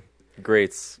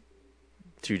great's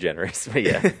too generous. But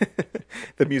yeah,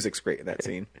 the music's great in that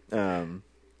scene.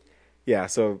 Yeah,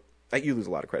 so you lose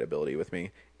a lot of credibility with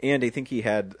me. And I think he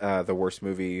had the worst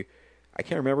movie. I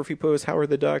can't remember if he posed Howard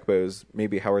the Duck, but it was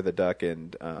maybe Howard the Duck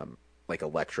and like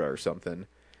Elektra or something.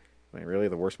 I mean, really,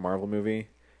 the worst Marvel movie?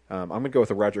 I'm going to go with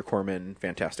the Roger Corman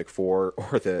Fantastic Four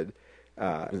or the...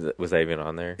 was that even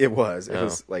on there? It was. It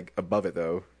was like above it,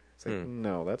 though. It's like,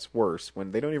 no, that's worse.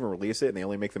 When they don't even release it and they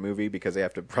only make the movie because they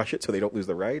have to rush it so they don't lose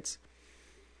the rights.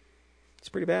 It's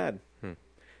pretty bad.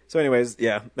 So anyways,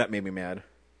 yeah, that made me mad.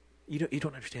 You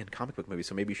don't understand comic book movies,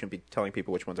 so maybe you shouldn't be telling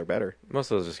people which ones are better.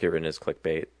 Most of those just get written as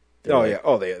clickbait.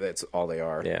 That's all they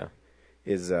are. Yeah.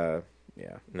 And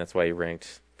that's why he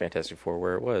ranked Fantastic Four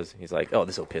where it was. He's like, oh,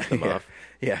 this will piss them off.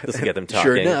 Yeah. This will get them talking.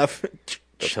 Sure enough.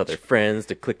 They'll tell their friends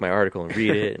to click my article and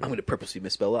read it. I'm going to purposely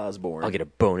misspell Osborne. I'll get a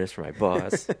bonus for my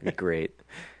boss. It'd be great.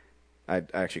 I'd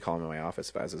actually call him in my office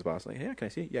if I was his boss. Like, yeah, can I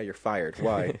see it? Yeah, you're fired.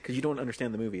 Why? Because you don't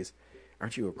understand the movies.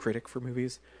 Aren't you a critic for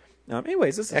movies?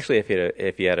 Anyways, this is... Actually, if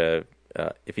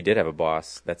he did have a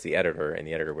boss, that's the editor, and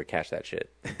the editor would catch that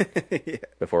shit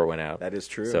before it went out. That is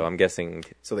true. So I'm guessing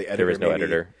the editor, there was no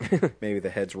editor. Maybe the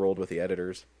heads rolled with the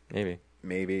editors.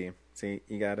 Maybe. See,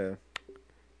 you gotta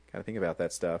think about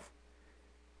that stuff.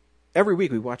 Every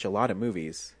week we watch a lot of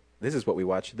movies. This is what we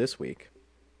watched this week.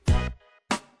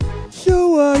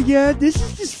 So, this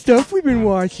is the stuff we've been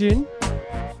watching.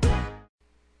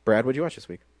 Brad, what'd you watch this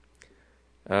week?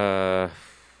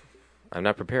 I'm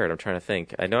not prepared. I'm trying to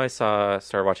think. I know I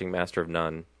started watching Master of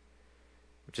None,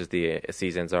 which is the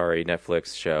Aziz Ansari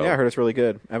Netflix show. Yeah, I heard it's really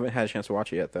good. I haven't had a chance to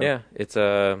watch it yet, though. Yeah, it's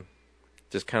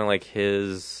just kind of like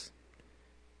his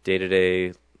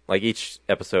day-to-day... Like, each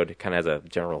episode kind of has a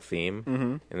general theme,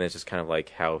 and then it's just kind of like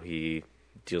how he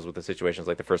deals with the situations.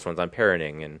 Like, the first one's on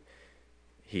parenting, and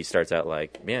he starts out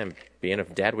like, man, being a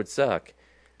dad would suck.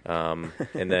 And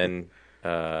then...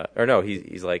 or no,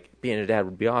 he's like, being a dad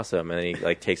would be awesome, and then he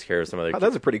like takes care of some other. Oh,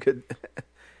 that's a pretty good.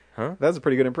 Huh? That's a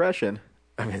pretty good impression.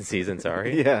 I mean, Season,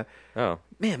 sorry. Yeah. Oh,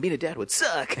 man, being a dad would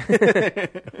suck.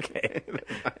 Okay.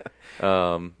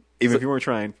 Even if you weren't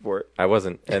trying for it, I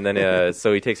wasn't. And then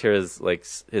so he takes care of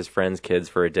his friends' kids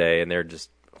for a day, and they're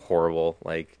just horrible,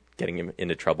 like getting him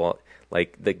into trouble.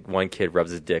 Like, the one kid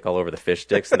rubs his dick all over the fish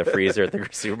sticks in the freezer at the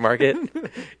supermarket.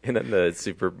 And then the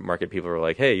supermarket people are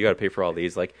like, hey, you got to pay for all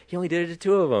these. Like, he only did it to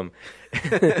 2 of them.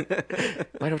 Why do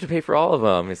I have to pay for all of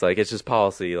them? It's like, it's just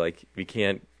policy. Like, we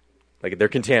can't, like, they're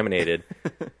contaminated.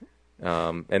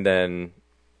 And then,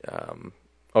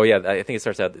 oh, yeah, I think it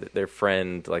starts out their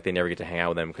friend, like, they never get to hang out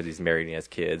with him because he's married and he has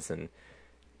kids. And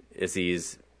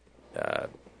Aziz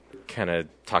kind of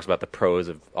talks about the pros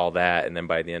of all that, and then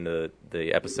by the end of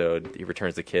the episode, he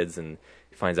returns the kids and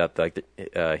finds out that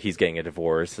he's getting a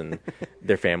divorce and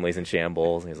their family's in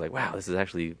shambles, and he's like, wow, this is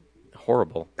actually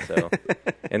horrible. So,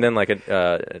 and then like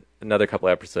another couple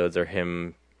episodes are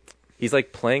him. He's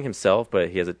like playing himself, but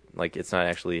he has it's not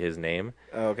actually his name.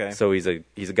 Oh, okay. So he's a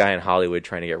guy in Hollywood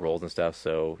trying to get roles and stuff.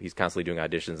 So he's constantly doing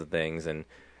auditions and things. And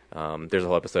there's a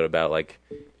whole episode about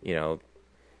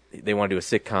they want to do a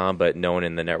sitcom, but no one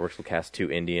in the networks will cast 2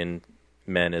 Indian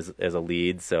men as a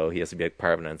lead, so he has to be like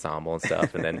part of an ensemble and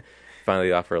stuff. And then finally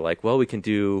they offer like, well, we can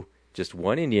do just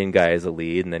one Indian guy as a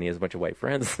lead, and then he has a bunch of white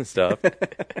friends and stuff.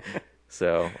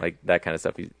 So like that kind of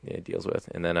stuff he deals with.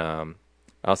 And then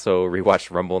also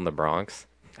rewatched Rumble in the Bronx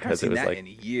because it was in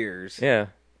years. Yeah,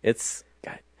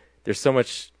 there's so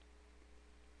much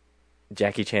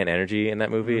Jackie Chan energy in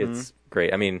that movie. Mm-hmm. It's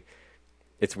great. I mean,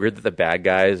 it's weird that the bad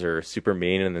guys are super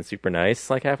mean and then super nice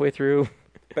like halfway through.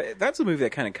 But that's a movie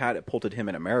that kind of catapulted him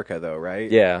in America, though, right?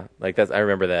 Yeah, like I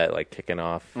remember that like kicking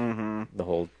off the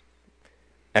whole.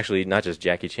 Actually, not just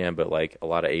Jackie Chan, but like a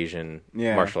lot of Asian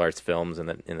martial arts films in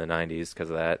the 90s because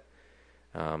of that.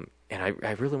 And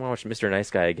I really want to watch Mr. Nice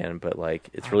Guy again, but like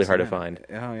it's really hard to find.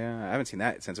 Oh yeah, I haven't seen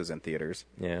that since it was in theaters.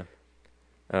 Yeah.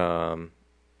 So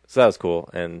that was cool,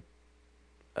 and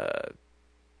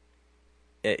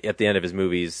at the end of his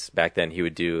movies back then, he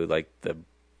would do like the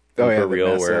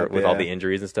reel with all the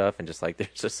injuries and stuff, and just like there's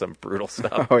just some brutal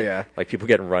stuff. Oh yeah, like people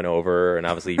getting run over, and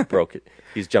obviously he broke it.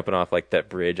 He's jumping off like that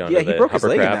bridge onto he broke his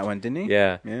leg in that one, didn't he?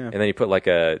 Yeah. And then he put like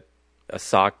a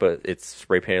sock, but it's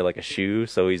spray painted like a shoe,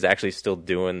 so he's actually still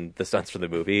doing the stunts for the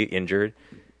movie, injured.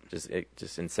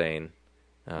 Just insane,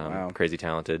 crazy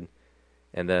talented.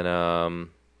 And then I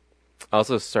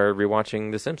also started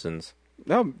rewatching The Simpsons.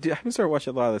 No, I haven't started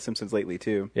watching a lot of The Simpsons lately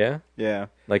too. Yeah? Yeah.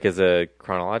 Like as a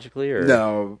chronologically or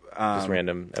no, just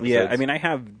random episodes? Yeah, I mean, I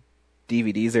have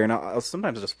DVDs there, and I'll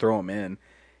sometimes just throw them in.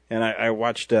 And I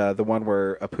watched the one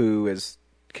where Apu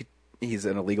he's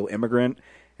an illegal immigrant,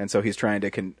 and so he's trying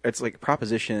to it's like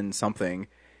Proposition something,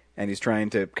 and he's trying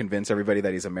to convince everybody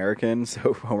that he's American.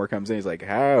 So Homer comes in, he's like,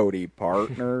 "Howdy,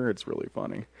 partner." It's really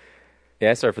funny.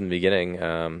 Yeah, I started from the beginning,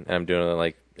 and I'm doing it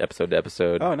like episode to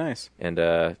episode. Oh, nice. And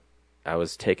I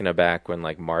was taken aback when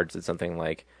like Marge did something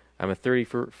like, "I'm a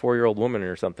 34-year-old woman"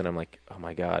 or something. I'm like, oh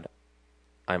my god,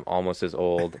 I'm almost as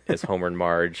old as Homer and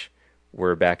Marge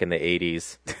were back in the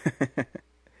 80s.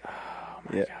 Oh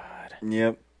my god.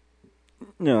 Yep.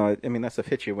 No, I mean, that's the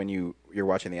hit you when you're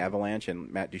watching the Avalanche and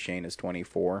Matt Duchene is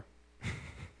 24.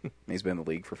 He's been in the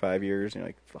league for 5 years, and you're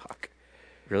like, fuck.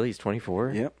 Really? He's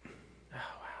 24? Yep. Oh,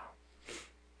 wow.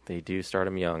 They do start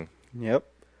him young. Yep.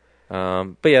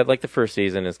 But yeah, like the first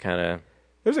season is kind of...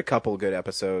 There's a couple good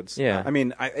episodes. Yeah. I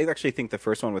mean, I actually think the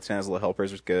first one with Santa's Little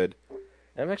Helpers was good.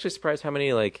 I'm actually surprised how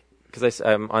many, like... Because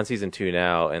I'm on season 2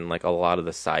 now, and like a lot of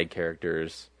the side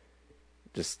characters,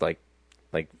 just like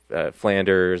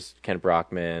Flanders, Kent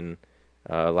Brockman,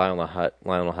 Lionel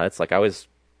Hutz. Like I always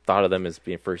thought of them as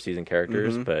being first season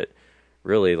characters, but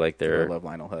really, like I love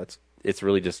Lionel Hutz. It's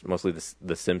really just mostly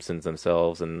the Simpsons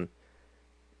themselves, and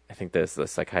I think there's the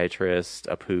psychiatrist,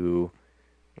 Apu.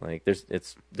 Like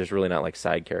there's really not like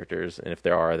side characters, and if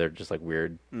there are, they're just like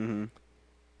weird,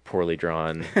 poorly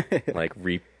drawn, like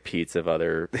repeats of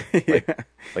other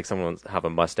like someone have a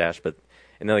mustache, but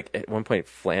and then like at one point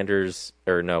Flanders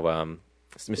or no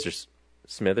Mr.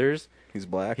 Smithers. He's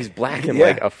black. He's black in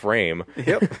like a frame.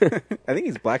 Yep. I think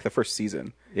he's black the first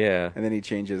season. Yeah. And then he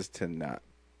changes to not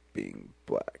being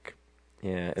black.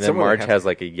 Yeah. And then Marge has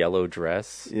like a yellow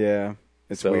dress. Yeah.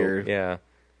 It's weird. Yeah.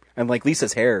 And like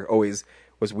Lisa's hair always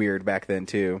was weird back then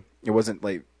too. It wasn't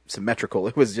like symmetrical.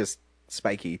 It was just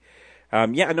spiky.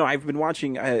 Yeah, no, I've been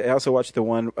watching. I also watched the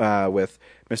one with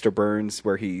Mr. Burns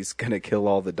where he's gonna kill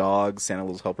all the dogs, Santa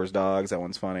Little Helper's dogs. That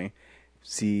one's funny.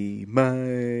 See my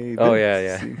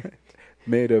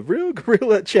made of real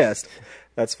gorilla chest.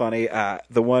 That's funny.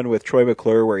 The one with Troy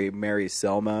McClure where he marries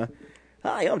Selma.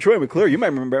 Hi, I'm Troy McClure. You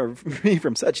might remember me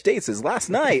from such dates as last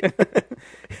night.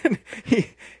 And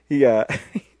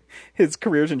his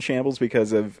career's in shambles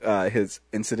because of his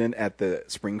incident at the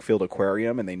Springfield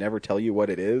Aquarium, and they never tell you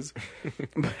what it is.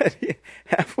 But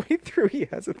halfway through, he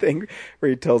has a thing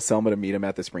where he tells Selma to meet him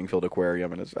at the Springfield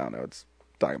Aquarium, and it's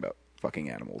talking about fucking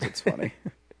animals. It's funny.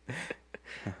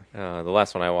 The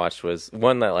last one I watched was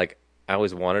one that like I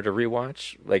always wanted to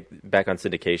rewatch, like back on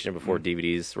syndication before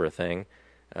DVDs were a thing.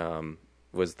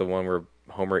 Was the one where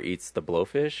Homer eats the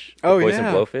blowfish, poison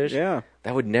blowfish. Yeah,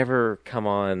 that would never come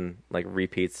on like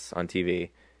repeats on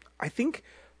TV. I think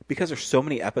because there's so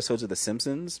many episodes of The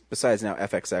Simpsons. Besides now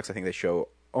FXX, I think they show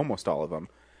almost all of them.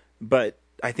 But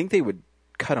I think they would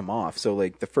cut them off, so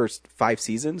like the first 5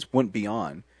 seasons wouldn't be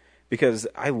on. Because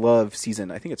I love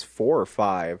season, I think it's 4 or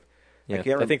 5. Yeah,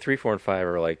 I think 3, 4, and 5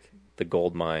 are like the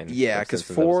gold mine. Yeah, because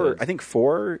 4, I think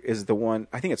 4 is the one.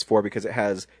 I think it's 4 because it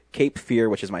has Cape Fear,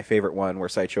 which is my favorite one, where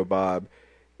Sideshow Bob,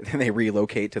 then they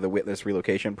relocate to the Witless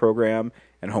relocation program,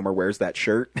 and Homer wears that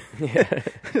shirt. Yeah.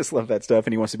 I just love that stuff,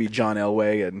 and he wants to be John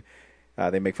Elway, and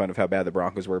they make fun of how bad the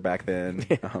Broncos were back then.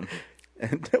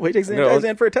 And Elway takes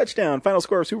in for a touchdown. Final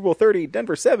score of Super Bowl 30,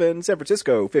 Denver 7, San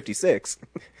Francisco 56.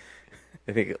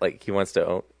 I think like he wants to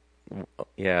own.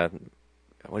 Yeah,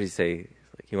 what did he say?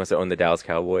 Like, he wants to own the Dallas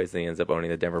Cowboys, and he ends up owning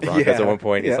the Denver Broncos. At one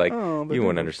point, he's like, "You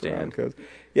won't understand." Broncos.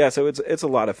 Yeah, so it's a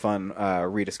lot of fun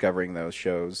rediscovering those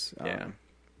shows.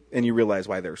 And you realize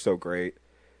why they're so great.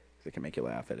 They can make you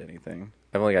laugh at anything.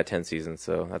 I've only got 10 seasons,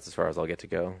 so that's as far as I'll get to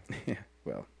go. Yeah,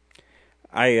 well,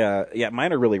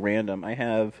 mine are really random.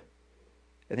 I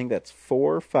think that's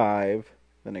 4, 5.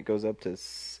 Then it goes up to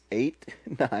 8,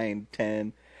 9,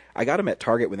 10. I got them at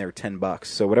Target when they were $10.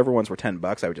 So whatever ones were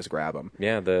 $10, I would just grab them.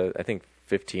 Yeah, I think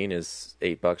 15 is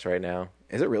 $8 right now.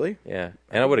 Is it really? Yeah,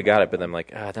 and I would have got it, but I'm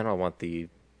like, then I want the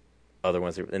other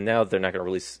ones. And now they're not going to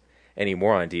release any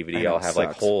more on DVD. I'll have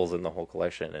like holes in the whole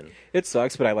collection, and it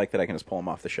sucks. But I like that I can just pull them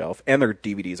off the shelf, and their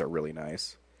DVDs are really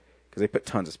nice because they put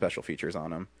tons of special features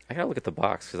on them. I gotta look at the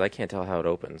box because I can't tell how it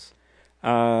opens.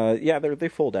 Yeah, they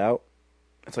fold out.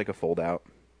 It's like a fold out,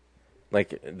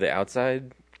 like the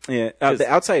outside. Yeah, the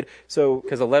outside. So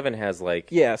because 11 has like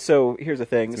So here's the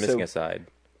thing: it's missing a side.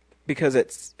 Because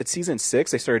it's season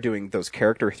 6, they started doing those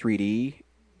character 3D,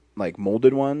 like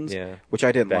molded ones. Yeah, which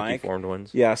I didn't like. Vacuum formed ones.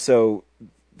 Yeah, so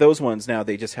those ones now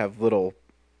they just have little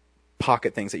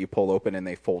pocket things that you pull open and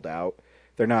they fold out.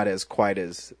 They're not as quite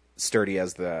as sturdy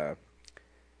as the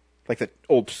like the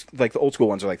old school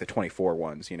ones are like the 24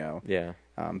 ones, you know. Yeah.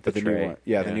 But the new one,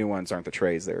 the new ones aren't the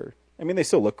trays. I mean, they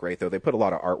still look great though. They put a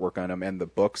lot of artwork on them, and the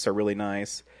books are really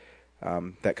nice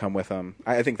that come with them.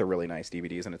 I think they're really nice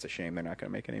DVDs, and it's a shame they're not going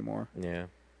to make any more. Yeah.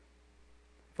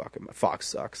 Fuck 'em. Fox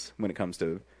sucks when it comes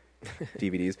to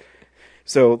DVDs.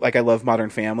 So, like, I love Modern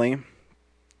Family.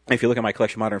 If you look at my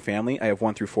collection, Modern Family, I have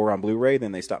 1 through 4 on Blu-ray.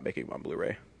 Then they stopped making them on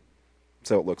Blu-ray,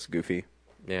 so it looks goofy.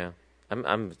 Yeah,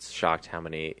 I'm shocked how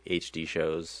many HD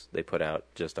shows they put out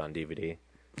just on DVD.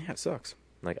 Yeah, it sucks.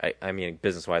 Like, I mean,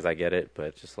 business-wise, I get it,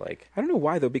 but just like... I don't know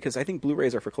why, though, because I think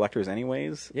Blu-rays are for collectors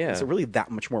anyways. Yeah. So really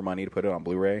that much more money to put it on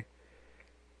Blu-ray?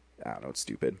 I don't know, it's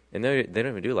stupid. And they don't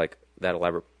even do, like, that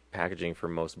elaborate packaging for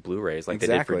most Blu-rays like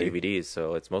Exactly. they did for DVDs,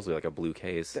 so it's mostly like a blue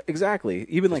case. Exactly.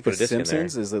 Even Just like put The a disc in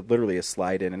Simpsons is literally a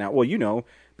slide in and out. Well, you know,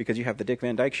 because you have the Dick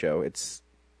Van Dyke Show, it's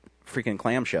freaking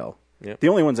clamshell. Yep. The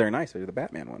only ones that are nice are the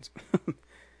Batman ones.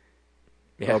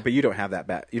 Yeah. Oh, but you don't have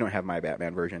that you don't have my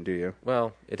Batman version, do you?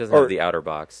 Well, it doesn't have the outer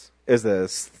box. Is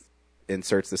the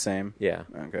inserts the same? Yeah.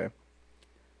 Okay.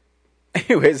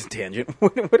 Anyways, tangent.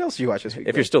 What else you watch this week?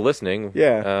 If you're still listening,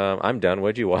 yeah, I'm done.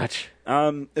 What'd you watch?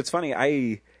 It's funny.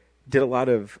 I did a lot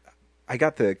of. I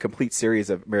got the complete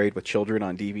series of Married with Children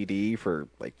on DVD for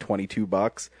like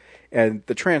 $22, and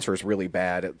the transfer is really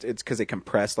bad. It's because they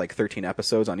compressed like 13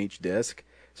 episodes on each disc,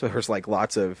 so there's like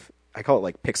lots of, I call it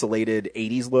like pixelated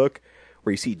 80s look,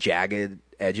 where you see jagged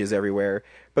edges everywhere.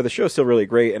 But the show's still really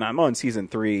great, and I'm on season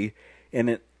 3,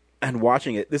 and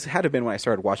watching it, this had to have been when I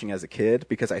started watching as a kid,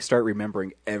 because I start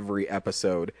remembering every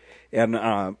episode. And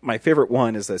my favorite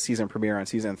one is the season premiere on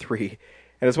season 3,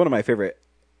 and it's one of my favorite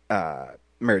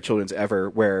Married Children's ever,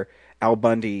 where Al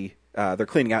Bundy, they're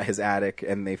cleaning out his attic,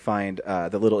 and they find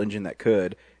the little engine that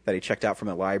could, that he checked out from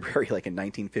the library like in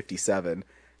 1957.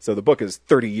 So the book is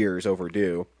 30 years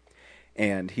overdue.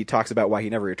 And he talks about why he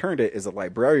never returned it is the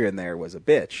librarian there was a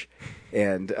bitch,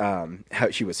 and how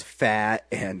she was fat,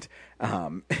 and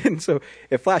so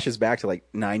it flashes back to like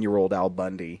 9-year-old Al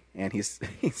Bundy, and he's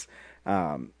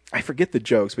I forget the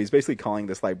jokes, but he's basically calling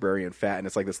this librarian fat, and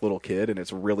it's like this little kid, and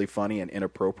it's really funny and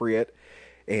inappropriate,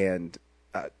 and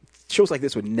shows like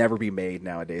this would never be made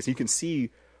nowadays. You can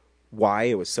see why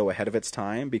it was so ahead of its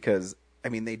time, because I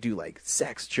mean, they do like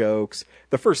sex jokes.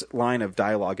 The first line of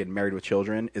dialogue in Married with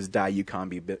Children is "Die you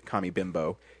commie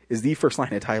bimbo," is the first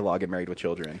line of dialogue in Married with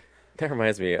Children. That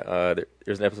reminds me,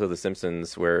 there's an episode of The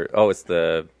Simpsons where, it's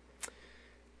the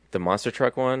monster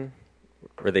truck one,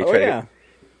 where they try to,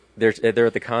 they're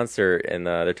at the concert, and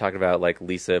they're talking about like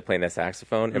Lisa playing the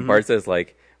saxophone, and Bart says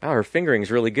like, "Wow, her fingering's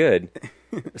really good,"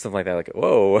 or something like that. Like,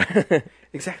 whoa,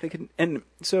 exactly. And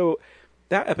so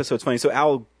that episode's funny. So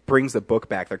Al brings the book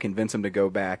back. They convince him to go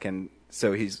back, and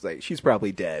so he's like, she's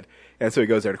probably dead, and so he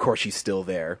goes there, and of course she's still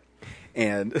there,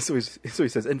 and so he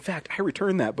says, "In fact, I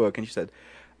returned that book," and she said,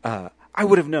 "I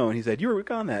would have known." He said, "You were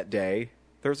gone that day.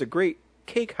 There was a great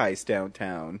cake heist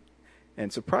downtown,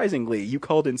 and surprisingly, you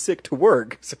called in sick to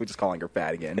work." So we're just calling her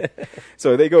fat again.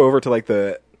 So they go over to like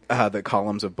the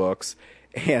columns of books,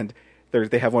 and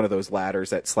they have one of those ladders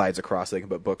that slides across so they can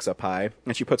put books up high,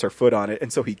 and she puts her foot on it,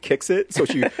 and so he kicks it, so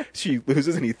she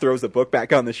loses, and he throws the book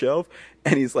back on the shelf,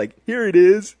 and he's like, "Here it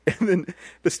is." And then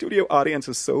the studio audience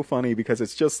is so funny, because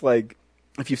it's just like,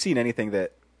 if you've seen anything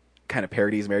that kind of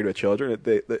parodies Married with Children,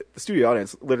 the studio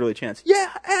audience literally chants,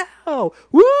 "Yeah, Al!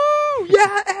 Woo!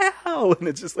 Yeah, Al!" And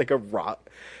it's just like a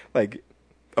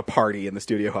party in the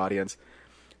studio audience.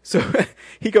 So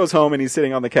he goes home, and he's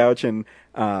sitting on the couch, and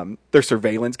there's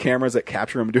surveillance cameras that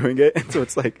capture him doing it. And so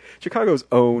it's like, Chicago's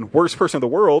own worst person in the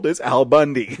world is Al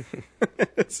Bundy.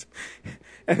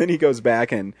 And then he goes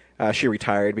back, and she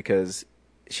retired because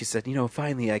she said,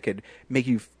 "Finally I could make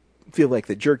you feel like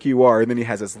the jerk you are." And then he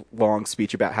has this long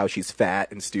speech about how she's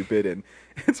fat and stupid, and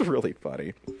it's really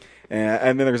funny.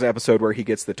 And then there's an episode where he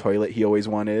gets the toilet he always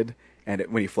wanted, and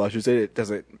when he flushes it,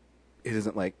 it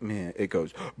isn't like, meh, it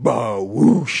goes, bah,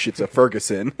 whoosh, it's a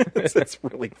Ferguson. It's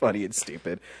really funny and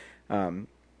stupid.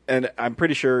 And I'm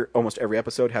pretty sure almost every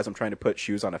episode has him trying to put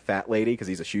shoes on a fat lady because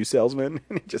he's a shoe salesman,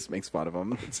 and he just makes fun of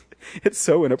him. It's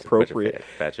so inappropriate.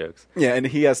 Fat jokes. Yeah, and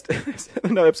he has to,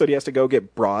 another episode he has to go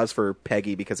get bras for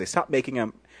Peggy because they stopped making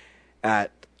them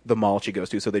at the mall she goes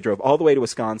to, so they drove all the way to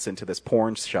Wisconsin to this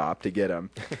porn shop to get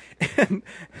them.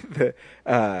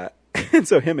 And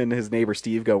so him and his neighbor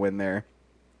Steve go in there,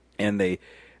 and they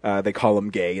call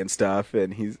him gay and stuff,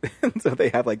 and so they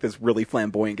have like this really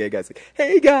flamboyant gay guy's like,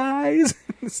 "Hey guys,"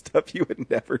 stuff you would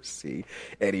never see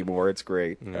anymore. It's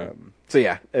great. Mm-hmm. So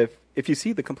yeah, if you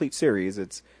see the complete series,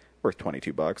 it's worth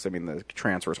 $22. I mean, the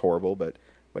transfer is horrible, but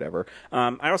whatever.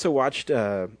 I also watched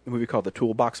a movie called The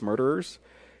Toolbox Murderers,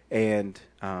 and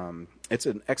it's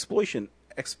an exploitation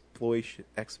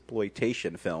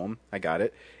exploitation film. I got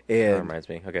it. And, that reminds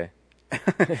me. Okay.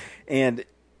 and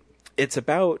it's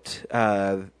about.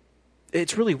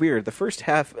 It's really weird. The first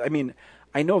half. I mean,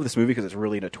 I know of this movie because it's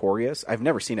really notorious. I've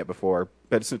never seen it before,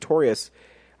 but it's notorious.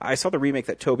 I saw the remake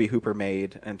that Tobe Hooper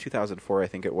made in 2004, I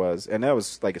think it was, and that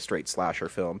was like a straight slasher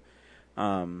film.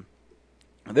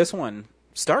 This one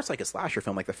starts like a slasher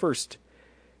film. Like the first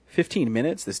 15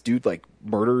 minutes, this dude like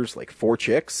murders like 4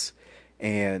 chicks,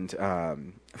 and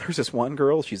there's this one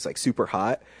girl. She's like super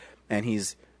hot, and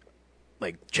he's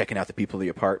like checking out the people in the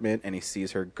apartment, and he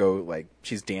sees her go like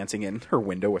she's dancing in her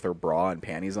window with her bra and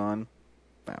panties on.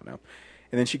 I don't know.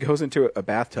 And then she goes into a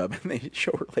bathtub, and they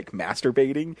show her like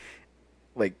masturbating.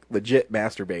 Like legit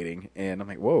masturbating, and I'm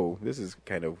like, whoa, this is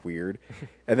kind of weird.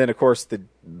 And then of course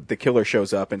the killer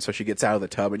shows up, and so she gets out of the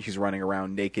tub and she's running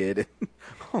around naked and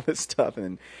all this stuff,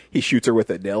 and he shoots her with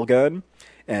a nail gun.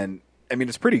 And I mean,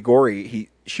 it's pretty gory. He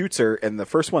shoots her, and the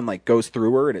first one like goes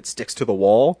through her and it sticks to the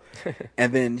wall.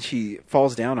 And then she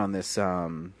falls down on this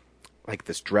like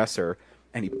this dresser,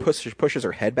 and he pushes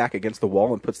her head back against the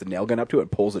wall and puts the nail gun up to it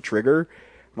and pulls the trigger.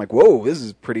 I'm like, whoa, this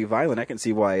is pretty violent. I can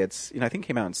see why it's, I think it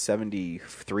came out in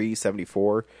 73,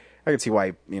 74. I can see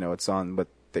why, it's on what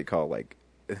they call, like,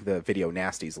 the video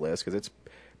nasties list, because it's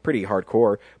pretty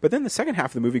hardcore. But then the second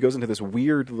half of the movie goes into this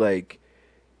weird, like,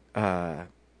 so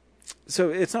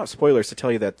it's not spoilers to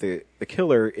tell you that the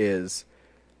killer is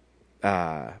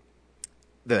the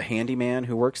handyman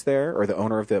who works there, or the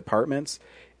owner of the apartments.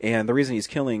 And the reason he's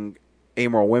killing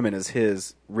amoral women is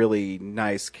his really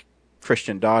nice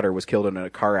Christian daughter was killed in a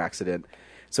car accident.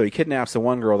 So he kidnaps the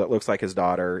one girl that looks like his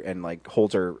daughter and like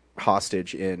holds her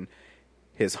hostage in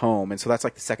his home. And so that's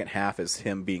like the second half is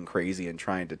him being crazy and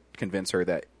trying to convince her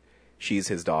that she's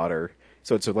his daughter.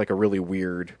 So it's like a really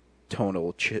weird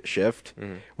tonal shift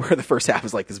where the first half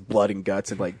is like this blood and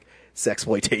guts and like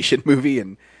sexploitation movie,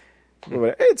 and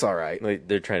it's all right. Like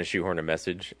they're trying to shoehorn a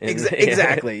message.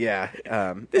 Exactly, yeah.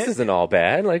 This isn't all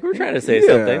bad. Like we're trying to say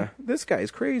something. This guy's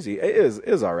crazy. It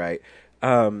is all right.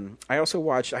 I also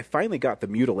watched. I finally got The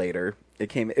Mutilator.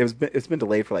 It's been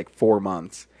delayed for like 4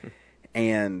 months,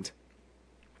 and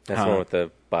that's the one with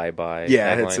the bye.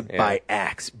 Yeah, it's by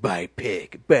axe, by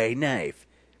pick, by knife,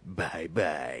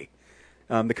 bye.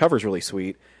 The cover's really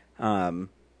sweet. And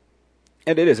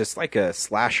it is. It's like a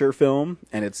slasher film,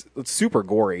 and it's super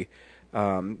gory.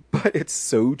 But it's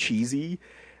so cheesy.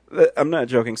 I'm not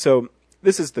joking. So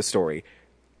this is the story.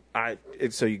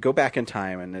 So you go back in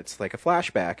time, and it's like a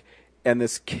flashback, and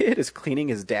this kid is cleaning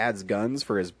his dad's guns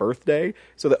for his birthday.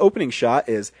 So the opening shot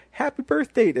is, happy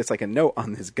birthday. It's like a note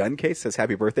on his gun case says,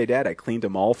 happy birthday, Dad. I cleaned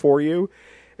them all for you.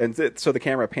 And so the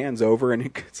camera pans over, and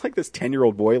it's like this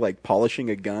 10-year-old boy like polishing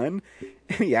a gun,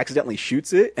 and he accidentally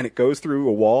shoots it, and it goes through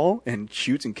a wall and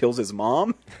shoots and kills his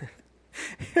mom.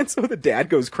 And so the dad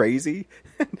goes crazy.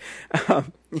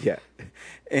 Yeah.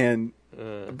 And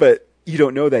but you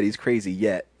don't know that he's crazy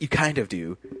yet. You kind of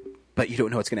do, but you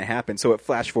don't know what's going to happen. So it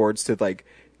flash forwards to like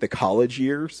the college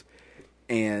years,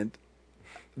 and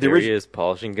there he is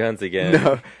polishing guns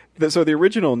again. No, so the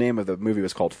original name of the movie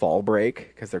was called Fall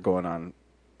Break because they're going on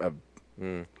a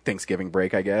Thanksgiving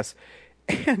break, I guess.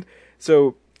 And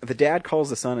so the dad calls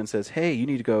the son and says, "Hey, you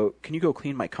need to go. Can you go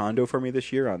clean my condo for me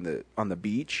this year on the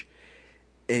beach?"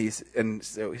 And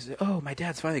so he said, "Oh, my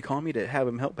dad's finally calling me to have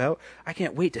him help out. I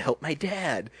can't wait to help my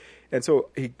dad." And so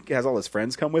he has all his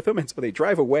friends come with him, and so they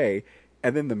drive away.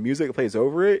 And then the music that plays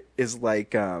over it is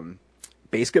like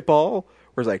basketball,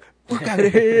 where it's like, "Look out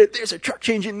ahead, there's a truck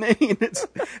changing lanes."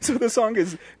 So the song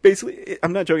is basically,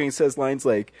 I'm not joking, it says lines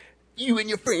like, "You and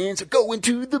your friends are going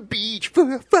to the beach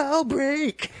for a fall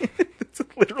break." It's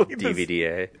literally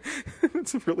DVDA.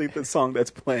 It's really the song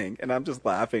that's playing, and I'm just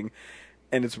laughing.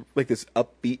 And it's like this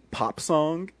upbeat pop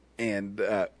song. And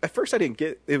at first I didn't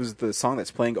get it was the song that's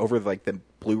playing over like the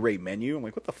Blu-ray menu. I'm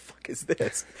like, what the fuck is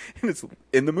this? And it's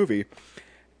in the movie.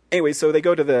 Anyway, so they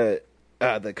go to the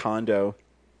condo.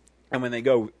 And when they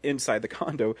go inside the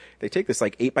condo, they take this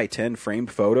like 8x10 framed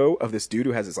photo of this dude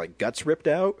who has his like guts ripped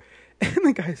out. And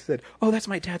the guy said, "Oh, that's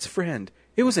my dad's friend.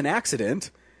 It was an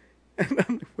accident." And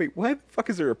I'm like, wait, why the fuck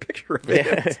is there a picture of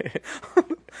it?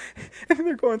 And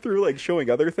they're going through like showing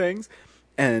other things.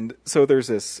 And so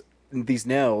there's these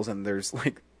nails, and there's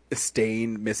like a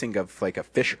stain missing of like a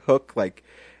fish hook, like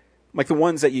the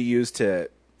ones that you use to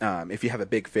if you have a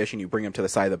big fish and you bring them to the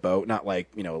side of the boat, not like,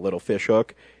 a little fish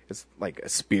hook. It's like a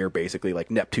spear, basically,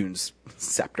 like Neptune's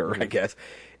scepter, I guess.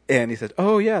 And he said,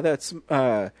 "Oh yeah, that's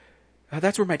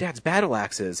where my dad's battle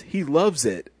axe is. He loves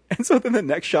it." And so then the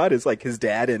next shot is like his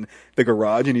dad in the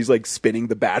garage, and he's like spinning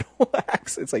the battle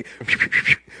axe. It's like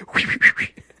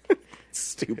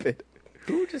stupid.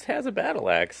 Who just has a battle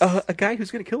axe? A guy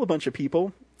who's going to kill a bunch of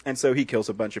people, and so he kills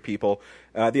a bunch of people.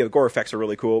 The gore effects are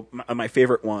really cool. My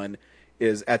favorite one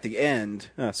is at the end.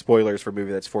 Spoilers for a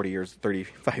movie that's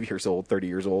 35 years old, 30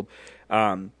 years old.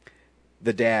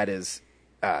 The dad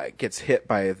gets hit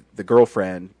by the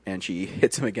girlfriend, and she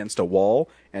hits him against a wall,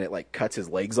 and it like cuts his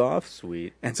legs off.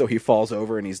 Sweet. And so he falls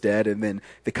over and he's dead. And then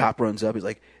the cop runs up. He's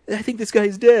like, "I think this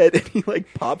guy's dead." And he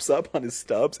like pops up on his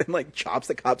stubs and like chops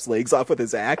the cop's legs off with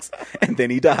his axe, and then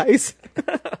he dies.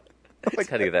 Like,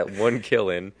 had to get that one kill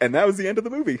in. And that was the end of the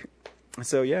movie.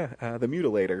 So yeah, the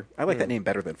Mutilator. I like that name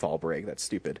better than Fall Break. That's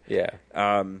stupid. Yeah.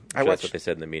 That's what they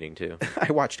said in the meeting too.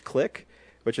 I watched Click,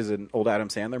 which is an old Adam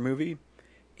Sandler movie,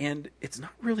 and it's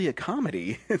not really a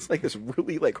comedy. It's like this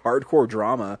really like hardcore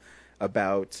drama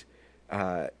about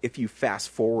if you fast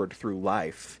forward through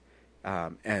life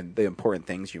and the important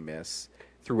things you miss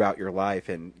throughout your life,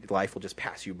 and life will just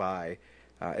pass you by.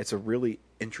 It's a really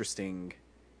interesting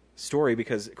story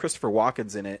because Christopher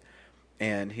Walken's in it,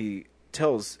 and he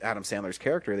tells Adam Sandler's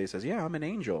character, he says, "Yeah, I'm an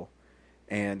angel."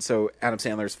 And so Adam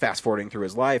Sandler's fast forwarding through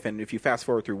his life, and if you fast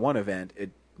forward through one event,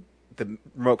 the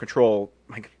remote control,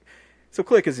 so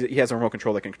Click is he has a remote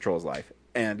control that can control his life,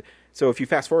 and so if you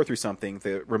fast forward through something,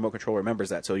 the remote control remembers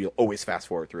that, so you'll always fast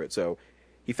forward through it. So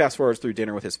he fast forwards through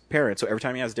dinner with his parents, so every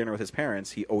time he has dinner with his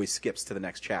parents, he always skips to the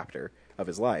next chapter of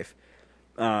his life.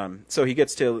 So he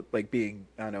gets to like being,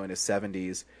 I don't know, in his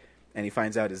 70s, and he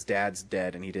finds out his dad's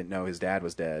dead, and he didn't know his dad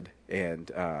was dead, and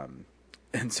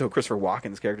so Christopher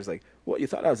Walken's character's like, "Well, you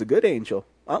thought I was a good angel?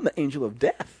 I'm the angel of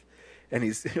death." And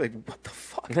he's like, "What the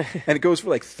fuck?" And it goes for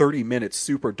like 30 minutes,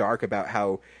 super dark, about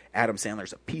how Adam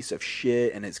Sandler's a piece of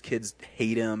shit, and his kids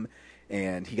hate him,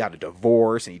 and he got a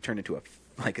divorce, and he turned into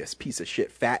this piece of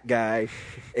shit fat guy,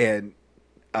 and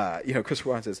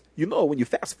Christopher Walken says, "When you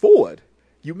fast forward,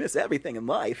 you miss everything in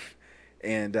life,"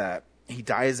 and he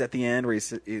dies at the end where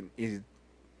he's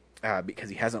because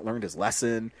he hasn't learned his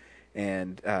lesson.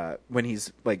 And when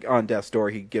he's like on death's door,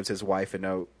 he gives his wife a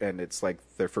note, and it's like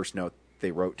their first note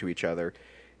they wrote to each other,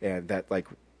 and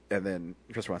then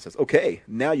Christopher Walken says, "Okay,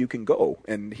 now you can go,"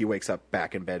 and he wakes up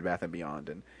back in Bed Bath & Beyond,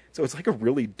 and so it's like a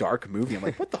really dark movie. I'm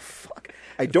like, what the fuck?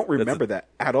 I don't remember that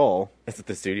at all. That's what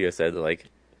the studio said. They're like,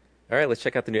 "All right, let's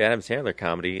check out the new Adam Sandler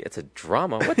comedy. It's a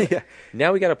drama. What the? Yeah.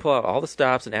 Now we got to pull out all the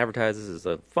stops and advertise this as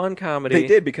a fun comedy." They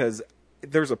did, because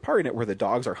there's a part in it where the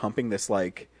dogs are humping this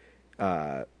like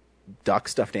duck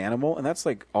stuffed animal, and that's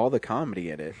like all the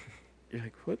comedy in it. You're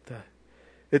like, what the?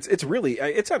 It's really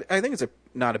I think it's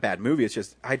not a bad movie. It's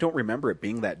just I don't remember it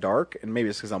being that dark, and maybe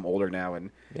it's because I'm older now, and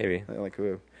maybe like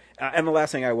ooh. And the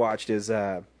last thing I watched is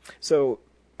so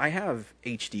I have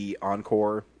HD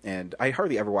Encore, and I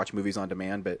hardly ever watch movies on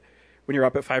demand, but when you're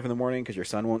up at 5 a.m. because your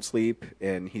son won't sleep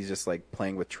and he's just like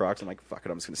playing with trucks, I'm like, fuck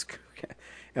it, I'm just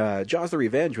gonna. Jaws: The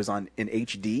Revenge was in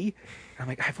HD. I'm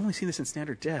like, I've only seen this in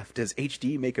standard def. Does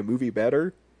HD make a movie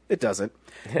better? It doesn't.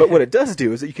 But what it does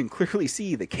do is that you can clearly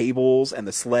see the cables and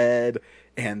the sled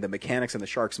and the mechanics in the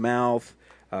shark's mouth.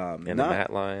 And the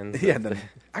matte lines. Yeah,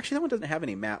 actually, that one doesn't have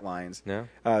any matte lines. No.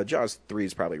 Jaws 3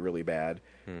 is probably really bad,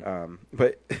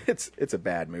 but it's a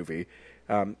bad movie.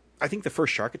 I think the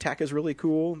first shark attack is really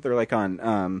cool. They're like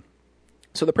on.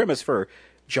 So the premise for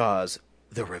Jaws: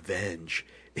 The Revenge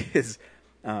is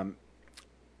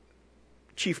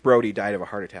Chief Brody died of a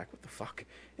heart attack. What the fuck?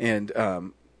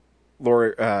 And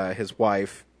Laura, his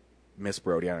wife, Miss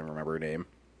Brody, I don't remember her name.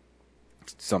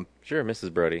 Sure,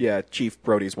 Mrs. Brody. Yeah, Chief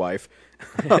Brody's wife.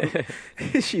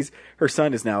 Her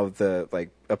son is now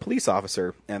a police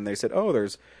officer, and they said, "Oh,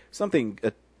 there's something."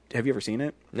 Have you ever seen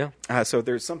it? No. So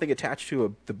there's something attached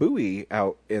to the buoy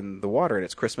out in the water, and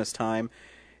it's Christmas time,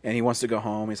 and he wants to go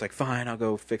home. He's like, "Fine, I'll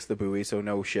go fix the buoy so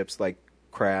no ships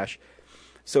crash."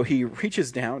 So he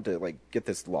reaches down to get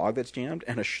this log that's jammed,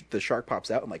 and the shark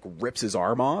pops out and rips his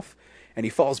arm off, and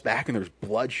he falls back, and there's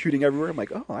blood shooting everywhere. I'm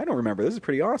like, oh, I don't remember. This is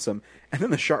pretty awesome. And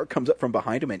then the shark comes up from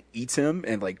behind him and eats him,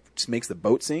 and just makes the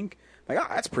boat sink. I'm like,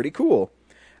 that's pretty cool.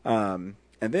 And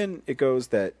then it goes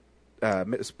that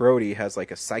Miss Brody has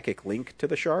a psychic link to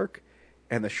the shark,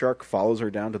 and the shark follows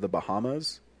her down to the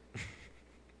Bahamas.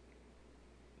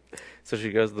 So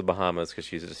she goes to the Bahamas because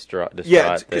she's distraught.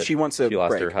 Yeah, because she wants to. She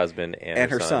lost her husband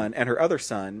and her son. And her other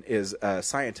son is a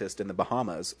scientist in the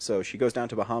Bahamas. So she goes down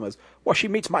to Bahamas. Well, she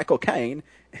meets Michael Caine.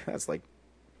 That's like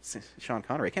Sean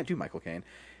Connery. I can't do Michael Caine.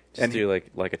 Just do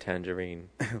like a tangerine.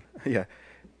 Yeah,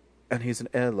 and he's an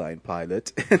airline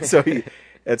pilot, and so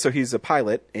he's a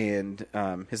pilot, and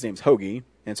his name's Hoagie.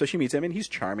 And so she meets him, and he's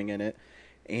charming in it.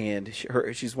 And she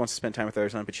wants to spend time with her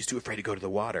son, but she's too afraid to go to the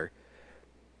water.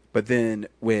 But then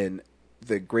when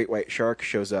the great white shark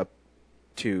shows up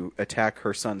to attack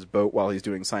her son's boat while he's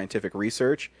doing scientific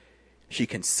research, she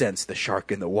can sense the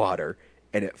shark in the water,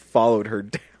 and it followed her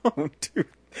down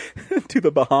to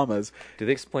the Bahamas. Do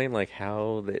they explain like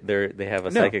how they have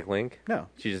a No. psychic link? No.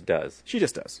 She just does. She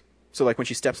just does. So like when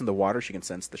she steps in the water, she can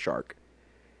sense the shark.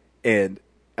 And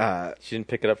she didn't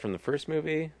pick it up from the first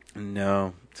movie?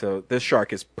 No. So this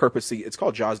shark is purposely, it's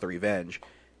called Jaws the Revenge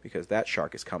because that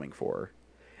shark is coming for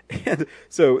her. And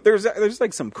so there's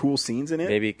like some cool scenes in it.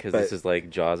 Maybe because this is like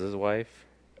Jaws' wife?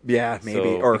 Yeah, maybe.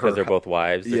 So, or because they're both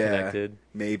wives, they're connected?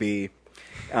 Maybe.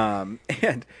 And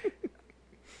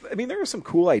I mean, there are some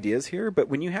cool ideas here, but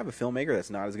when you have a filmmaker that's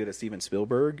not as good as Steven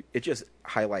Spielberg, it just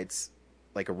highlights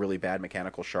like a really bad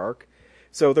mechanical shark.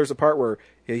 So there's a part where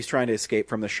he's trying to escape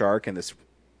from the shark in this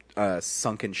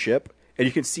sunken ship, and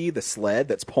you can see the sled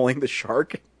that's pulling the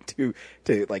shark to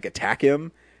like attack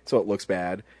him. So it looks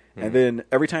bad. Mm-hmm. And then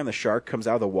every time the shark comes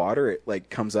out of the water, it like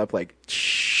comes up like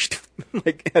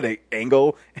like at an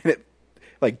angle, and it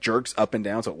like jerks up and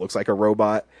down, so it looks like a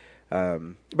robot.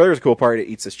 But there's a cool part. It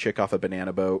eats this chick off a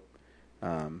banana boat.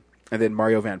 And then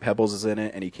Mario Van Peebles is in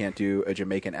it, and he can't do a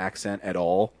Jamaican accent at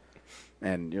all.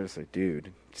 And you're just like,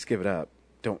 dude, just give it up.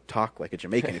 Don't talk like a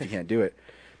Jamaican if you can't do it.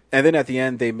 And then at the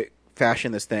end, they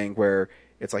fashion this thing where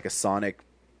it's like a sonic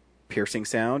piercing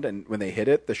sound, and when they hit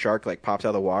it, the shark like pops out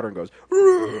of the water and goes,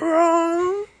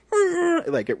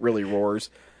 like it really roars.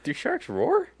 Do sharks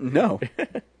roar? No.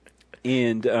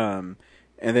 And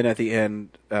then at the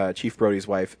end, Chief Brody's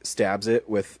wife stabs it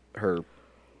with her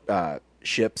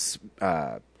ship's,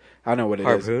 I don't know what it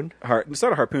is. Harpoon? It's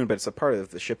not a harpoon, but it's a part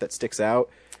of the ship that sticks out.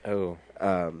 Oh.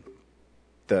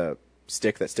 The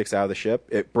stick that sticks out of the ship.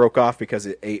 It broke off because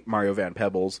it ate Mario Van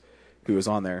Peebles, who was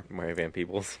on there. Mario Van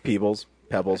Peebles?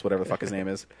 Pebbles, whatever the fuck his name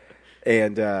is.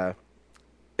 And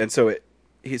so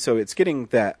it's getting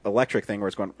that electric thing where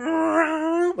it's going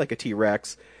like a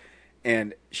T-Rex,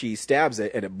 and she stabs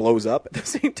it and it blows up at the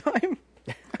same time.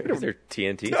 Is there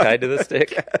TNT tied to the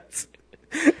stick? Yes.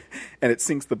 And it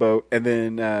sinks the boat, and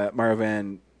then Mario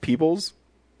Van Peebles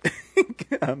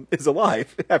is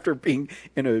alive after being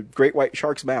in a great white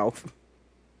shark's mouth.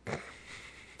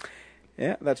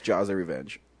 Yeah, that's Jaws the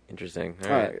Revenge. Interesting. All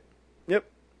right. Yep.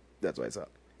 That's what I saw.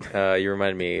 You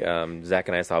reminded me, Zach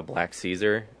and I saw Black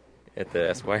Caesar at the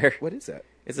Esquire. What is that?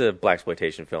 It's a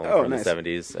blaxploitation film from the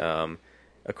 70s.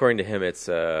 According to him, it's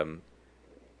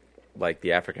like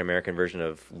the African American version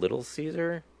of Little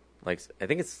Caesar. Like I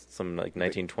think it's some like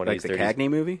 1920s, like the 30s. Cagney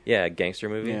movie. Yeah, gangster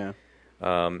movie. Yeah.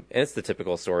 And it's the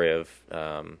typical story of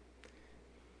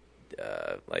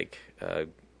like a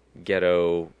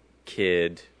ghetto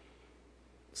kid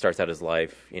starts out his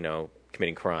life,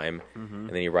 committing crime, and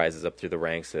then he rises up through the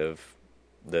ranks of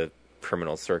the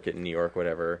criminal circuit in New York,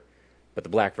 whatever. But the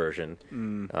black version,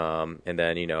 and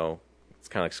then it's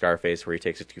kind of like Scarface, where he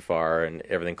takes it too far and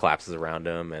everything collapses around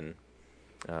him, and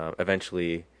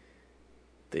eventually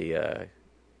the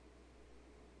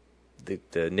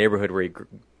neighborhood where he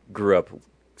grew up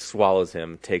swallows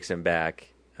him, takes him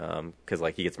back, because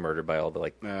like he gets murdered by all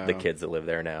the the kids that live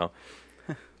there now.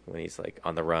 When he's like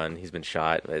on the run, he's been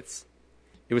shot. It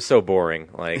was so boring.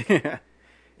 Like it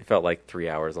felt like 3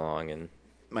 hours long. And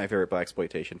my favorite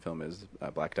blaxploitation film is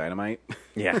Black Dynamite.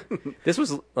 Yeah, this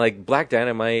was like Black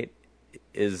Dynamite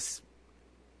is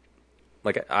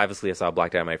like obviously I saw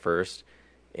Black Dynamite first,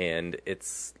 and it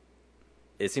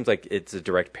seems like it's a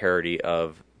direct parody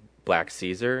of Black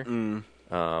Caesar,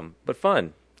 but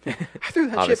fun. I threw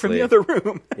that shit from the other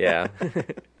room. Yeah.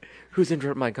 Who's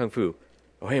interrupting my kung fu?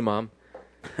 Oh, hey, Mom.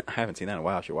 I haven't seen that in a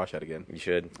while. I should watch that again. You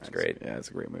should. It's great. Yeah, it's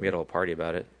a great movie. We had a whole party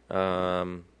about it.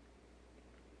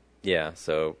 Yeah,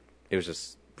 so it was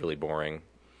just really boring.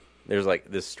 There's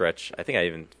like this stretch. I think I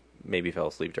even maybe fell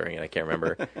asleep during it. I can't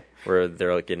remember. Where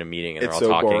they're like in a meeting and it's they're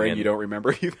all so talking. Boring, and you don't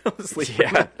remember you fell asleep.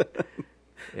 Yeah.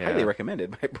 Highly recommended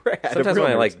by Brad. Sometimes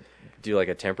when I like do like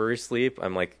a temporary sleep,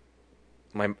 I'm like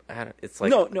it's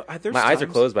like no. My eyes are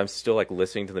closed, but I'm still like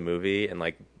listening to the movie and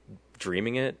like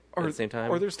dreaming it at the same time.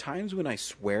 Or there's times when I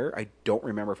swear I don't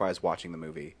remember if I was watching the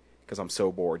movie because I'm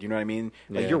so bored. You know what I mean?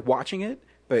 Like you're watching it,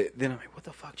 but then I'm like, what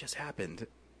the fuck just happened?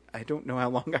 I don't know how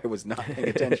long I was not paying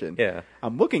attention. Yeah.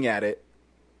 I'm looking at it,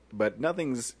 but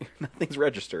nothing's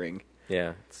registering.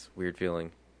 Yeah, it's a weird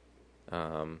feeling.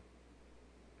 What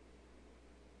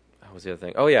was the other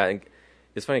thing? Oh, yeah, and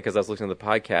it's funny because I was listening to the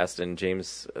podcast and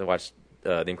James watched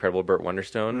The Incredible Burt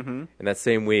Wonderstone, and that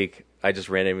same week I just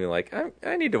randomly like,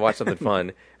 I need to watch something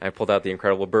fun. And I pulled out The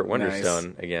Incredible Burt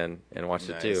Wonderstone again and watched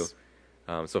it too.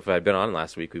 So if I had been on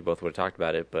last week, we both would have talked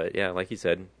about it. But yeah, like you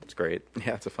said, it's great.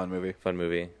 Yeah, it's a fun movie. Fun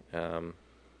movie.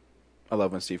 I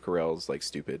love when Steve Carell's like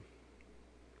stupid.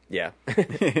 Yeah,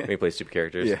 when he plays stupid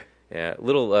characters. Yeah.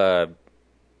 Little. I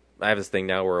have this thing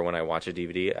now where when I watch a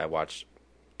DVD, I watch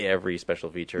every special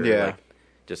feature. Yeah. Like,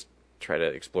 just try to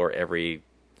explore every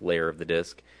layer of the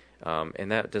disc.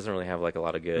 And that doesn't really have like a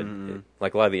lot of good.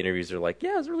 Like a lot of the interviews are like,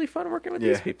 yeah, it's really fun working with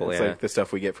these people. It's like the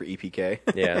stuff we get for EPK.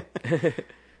 Yeah.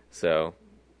 So,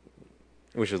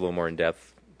 which is a little more in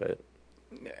depth, but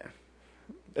yeah,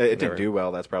 it didn't do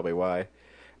well. That's probably why.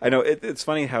 I know it's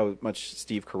funny how much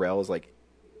Steve Carell is like.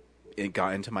 It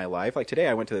got into my life. Like today,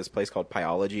 I went to this place called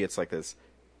Pyology. It's like this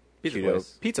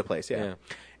pizza place. Yeah.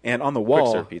 And on the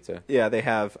wall, quick serve pizza. Yeah, they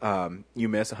have you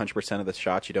miss 100% of the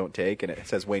shots you don't take, and it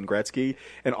says Wayne Gretzky.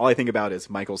 And all I think about is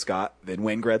Michael Scott, then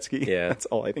Wayne Gretzky. Yeah, that's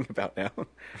all I think about now.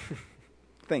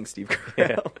 Thanks, Steve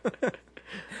Carell.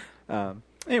 Yeah.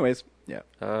 Anyways, yeah.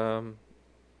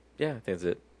 Yeah, I think that's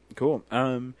it. Cool.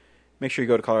 Make sure you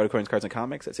go to Colorado Coins, Cards, and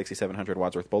Comics at 6700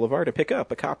 Wadsworth Boulevard to pick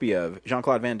up a copy of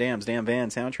Jean-Claude Van Damme's Damn Van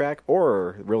soundtrack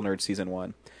or Real Nerds Season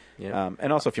 1. Yeah.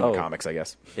 And also if you want comics, I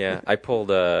guess. Yeah, I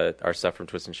pulled our stuff from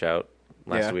Twist and Shout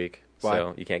last week, Why?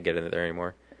 so you can't get it there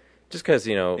anymore. Just because,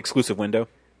 Exclusive window?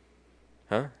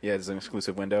 Huh? Yeah, it's an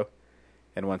exclusive window.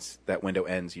 And once that window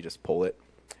ends, you just pull it.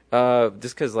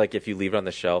 Just because, like, if you leave it on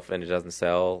the shelf and it doesn't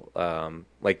sell,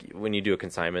 like, when you do a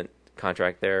consignment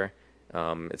contract there,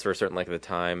 it's for a certain length of the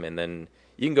time, and then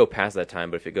you can go past that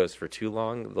time, but if it goes for too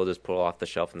long, they'll just pull it off the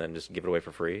shelf and then just give it away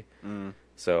for free.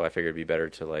 So I figured it'd be better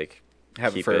to, like,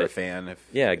 have it for a fan.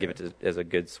 Give it as a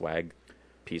good swag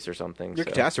piece or something. Your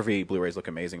Catastrophe Blu-rays look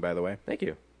amazing, by the way. Thank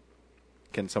you.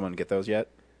 Can someone get those yet?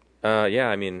 Yeah,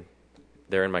 I mean,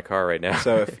 they're in my car right now.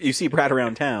 So if you see Brad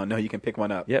around town, you can pick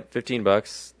one up. Yep,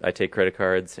 $15. I take credit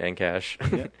cards and cash.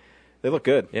 Yeah. They look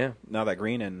good. Yeah. Now that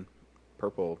green and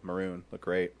purple, maroon look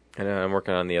great. And I'm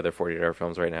working on the other 48-hour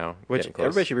films right now. Which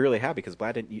everybody should be really happy because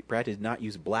Brad did not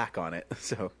use black on it,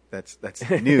 so that's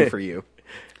new for you.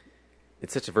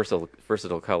 It's such a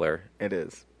versatile color. It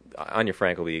is. Anya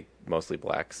Frank will be mostly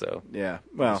black, so yeah.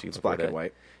 Well, it's black and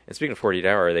white. And speaking of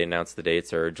 48-hour, they announced the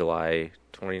dates are July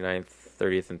 29th,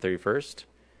 30th, and 31st.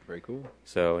 Very cool.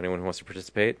 So anyone who wants to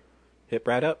participate, hit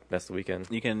Brad up. That's the weekend.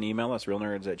 You can email us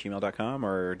realnerds@gmail.com,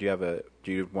 or do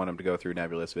you want them to go through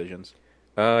Nebulous Visions?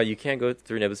 You can't go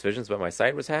through Nebulous Visions, but my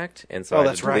site was hacked, and so I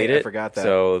that's right. it. I forgot that.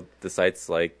 So the site's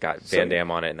like got Van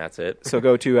Damme on it, and that's it. So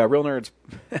go to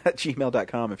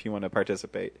realnerds@gmail.com if you want to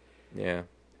participate. Yeah.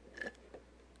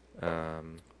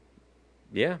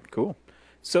 Yeah. Cool.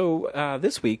 So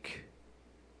this week,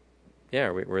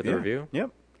 we're at the review.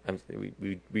 Yep.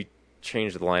 We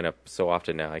change the lineup so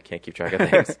often now. I can't keep track of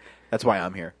things. That's why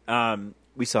I'm here.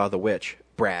 We saw The Witch.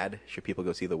 Brad, should people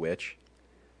go see The Witch?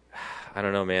 I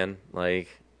don't know, man. Like,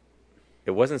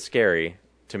 it wasn't scary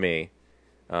to me,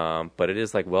 but it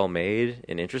is like well made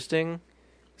and interesting.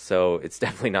 So it's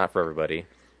definitely not for everybody.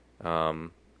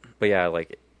 But yeah,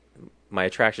 like my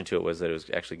attraction to it was that it was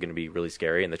actually going to be really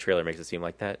scary, and the trailer makes it seem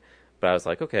like that. But I was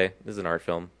like, okay, this is an art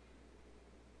film.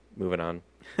 Moving on.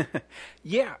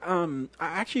 Yeah, I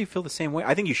actually feel the same way.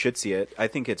 I think you should see it. I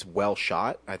think it's well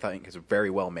shot. I think it's very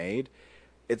well made.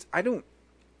 I don't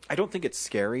think it's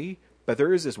scary, but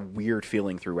there is this weird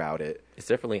feeling throughout it. It's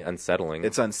definitely unsettling.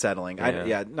 It's unsettling.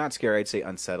 Yeah, not scary. I'd say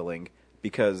unsettling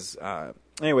because.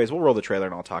 Anyways, we'll roll the trailer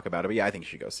and I'll talk about it. But yeah, I think you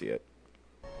should go see it.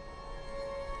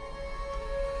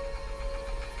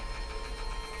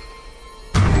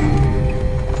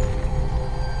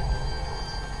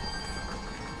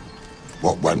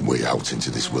 What went we out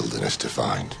into this wilderness to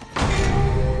find?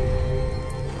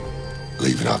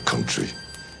 Leaving our country,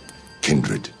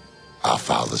 kindred, our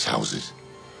fathers' houses.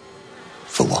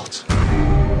 For what?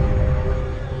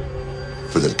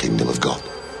 For the kingdom of God.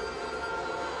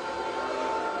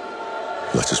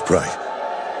 Let us pray.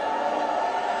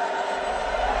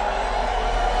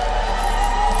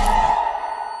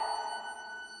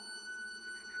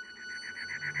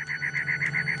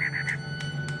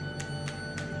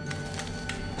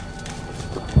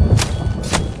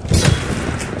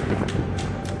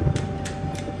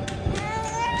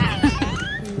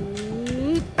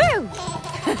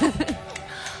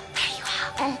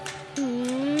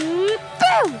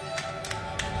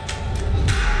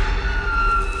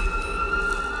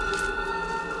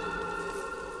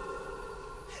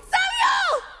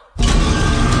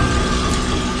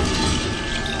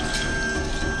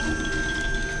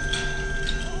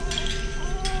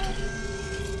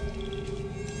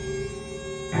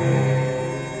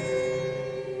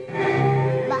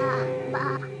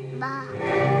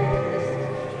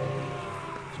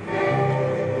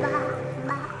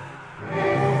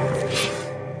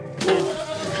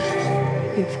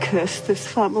 Curse this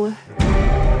family.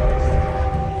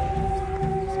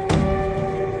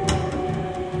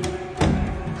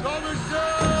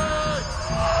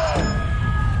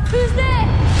 Who's there?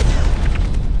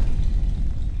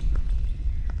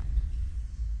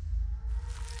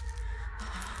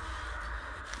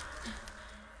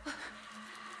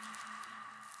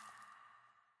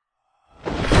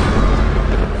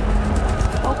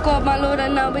 my Lord,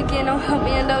 I now begin. Oh, help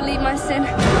me and don't leave my sin.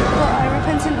 For I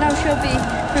repentant now shall be.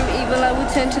 From evil I will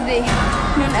turn to thee.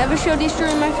 None ever shall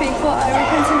destroy my faith. For I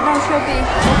repentant now shall be.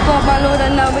 Oh God, my Lord,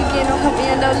 I now begin. Oh, help me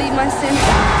and don't leave my sin.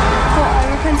 For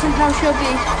I repentant now shall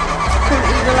be. From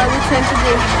evil I will turn to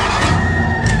thee.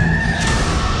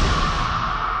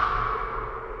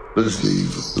 Let's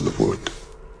leave the wood.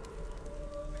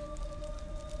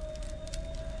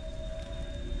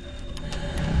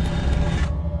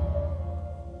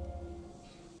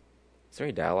 Is there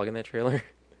any dialogue in that trailer?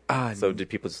 So did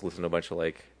people just listen to a bunch of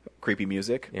like creepy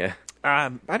music? Yeah.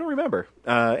 I don't remember.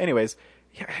 Anyways,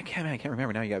 yeah, I can't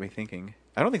remember now. You got me thinking.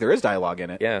 I don't think there is dialogue in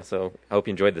it. Yeah, so I hope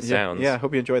you enjoyed the sounds. Yeah, I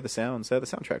hope you enjoyed the sounds. The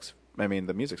soundtracks. I mean,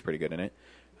 the music's pretty good in it.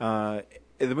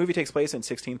 The movie takes place in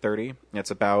 1630.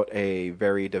 It's about a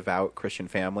very devout Christian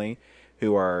family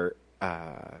who are,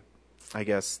 I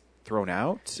guess, thrown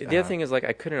out. The other thing is, like,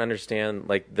 I couldn't understand,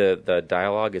 like, the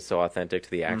dialogue is so authentic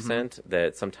to the accent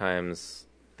that sometimes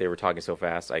they were talking so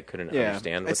fast I couldn't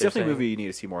understand what it's they're definitely saying. a movie you need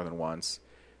to see more than once.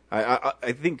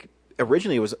 I think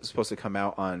originally it was supposed to come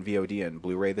out on VOD and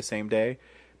Blu-ray the same day,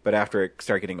 but after it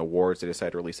started getting awards, they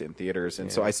decided to release it in theaters,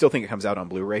 and so I still think it comes out on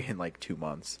Blu-ray in like 2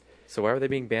 months. So why were they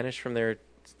being banished from their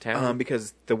town?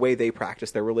 Because the way they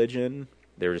practice their religion,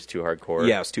 they were just too hardcore.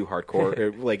 Yeah, it was too hardcore.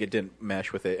 It didn't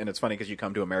mesh with it, and it's funny because you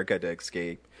come to America to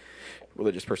escape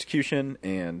religious persecution,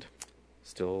 and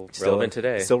still relevant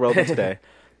today. Still relevant today.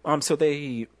 So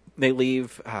they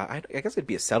leave. I guess it'd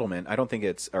be a settlement. I don't think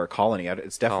it's or a colony.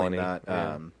 It's definitely not.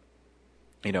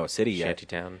 A city yet.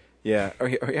 Shantytown. Yeah,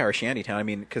 or shantytown. I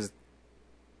mean,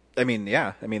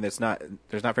 there's not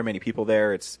very many people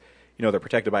there. It's they're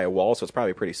protected by a wall, so it's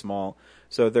probably pretty small.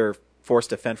 So they're forced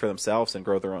to fend for themselves and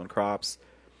grow their own crops.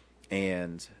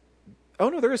 And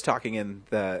there is talking in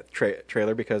the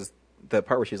trailer because the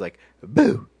part where she's like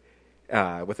 "boo"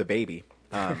 with a baby.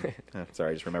 Sorry,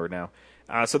 I just remembered now.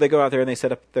 So they go out there and they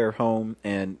set up their home,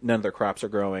 and none of their crops are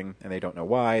growing, and they don't know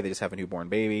why. They just have a newborn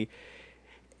baby,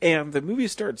 and the movie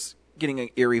starts getting an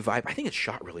eerie vibe. I think it's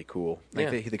shot really cool. Like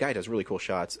the guy does really cool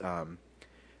shots.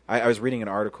 I was reading an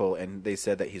article, and they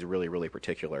said that he's really, really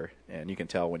particular, and you can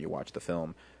tell when you watch the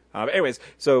film. Anyways,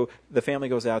 so the family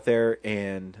goes out there,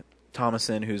 and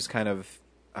Thomasin, who's kind of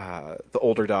the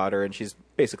older daughter, and she's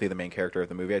basically the main character of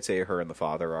the movie. I'd say her and the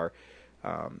father are.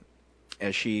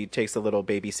 And she takes the little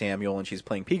baby Samuel, and she's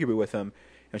playing peekaboo with him,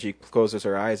 and she closes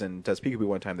her eyes and does peekaboo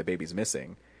one time, the baby's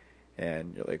missing.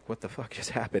 And you're like, what the fuck just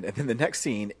happened? And then the next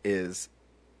scene is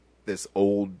this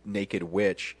old naked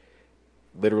witch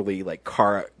literally like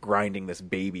grinding this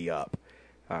baby up.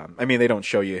 They don't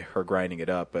show you her grinding it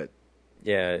up, but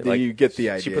you get the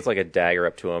idea. She puts like a dagger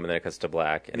up to him, and then it cuts to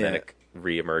black, and then it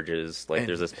reemerges. Like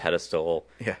there's this pedestal.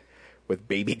 Yeah, with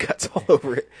baby guts all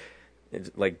over it. It's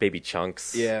like baby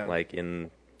chunks. Yeah. Like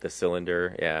in the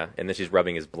cylinder. Yeah. And then she's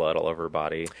rubbing his blood all over her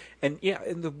body. And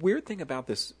and the weird thing about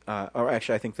this, or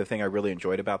actually I think the thing I really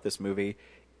enjoyed about this movie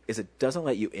is it doesn't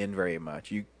let you in very much.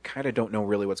 You kind of don't know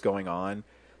really what's going on.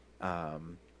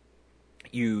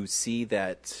 You see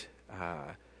that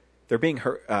they're being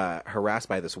harassed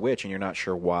by this witch, and you're not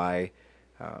sure why.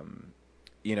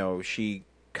 She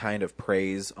kind of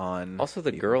preys on. Also,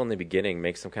 the girl in the beginning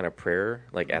makes some kind of prayer,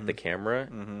 like at the camera.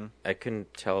 Mm-hmm. I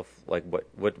couldn't tell,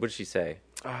 what did she say?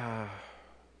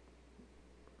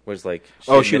 Was like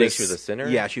she was a sinner.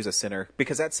 Yeah, she was a sinner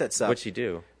because that sets up. What'd she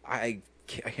do? I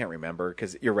can't remember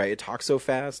because you're right. It talks so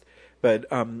fast, but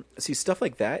see stuff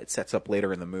like that. It sets up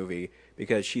later in the movie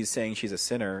because she's saying she's a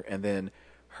sinner, and then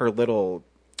her little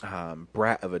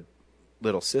brat of a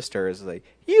little sister is like,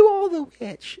 "You are the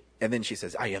witch," and then she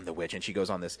says, "I am the witch," and she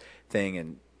goes on this thing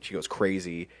and she goes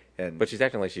crazy. But she's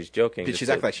acting like she's joking. But she's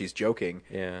acting like she's joking.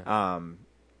 Yeah.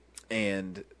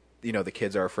 And the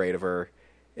kids are afraid of her.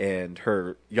 And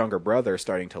her younger brother is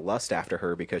starting to lust after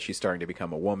her because she's starting to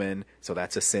become a woman, so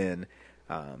that's a sin.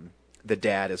 The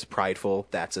dad is prideful,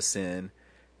 that's a sin.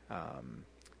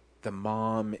 The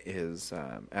mom is,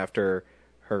 after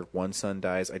her one son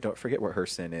dies, I don't forget what her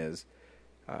sin is.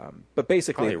 But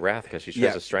basically... Probably wrath, because she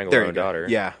tries to strangle her own daughter.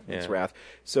 Yeah, it's wrath.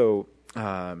 So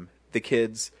the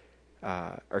kids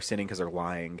are sinning because they're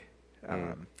lying.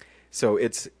 So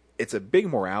it's a big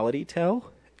morality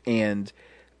tell, and...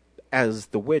 as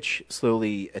the witch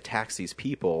slowly attacks these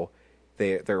people,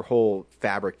 their whole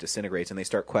fabric disintegrates, and they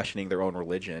start questioning their own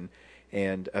religion.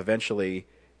 And eventually,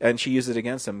 and she uses it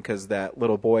against them because that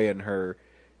little boy and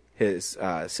his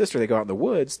sister, they go out in the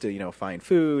woods to find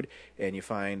food, and you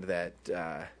find that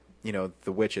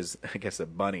the witch is, I guess, a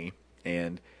bunny,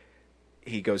 and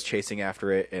he goes chasing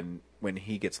after it. And when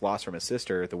he gets lost from his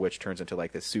sister, the witch turns into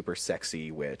like this super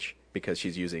sexy witch because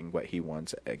she's using what he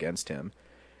wants against him.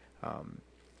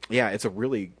 yeah, it's a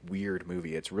really weird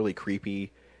movie. It's really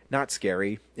creepy, not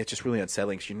scary. It's just really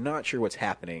unsettling because you're not sure what's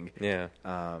happening. Yeah.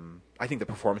 I think the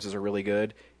performances are really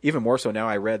good. Even more so now.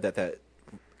 I read that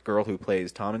girl who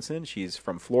plays Tomlinson, she's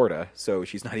from Florida, so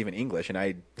she's not even English,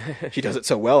 and she does it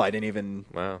so well. I didn't even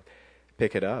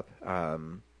pick it up.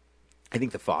 I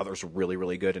think the father's really,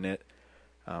 really good in it.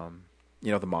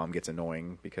 The mom gets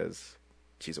annoying because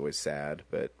she's always sad,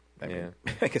 but I mean,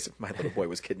 I guess if my little boy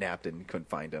was kidnapped and couldn't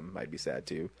find him, I'd be sad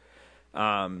too.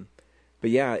 But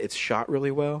yeah, it's shot really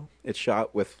well. It's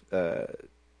shot with an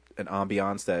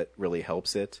ambiance that really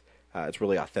helps it. It's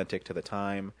really authentic to the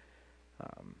time.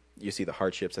 You see the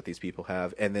hardships that these people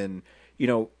have, and then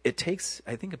it takes,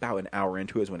 I think, about an hour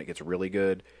into it is when it gets really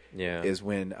good. Yeah, is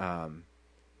when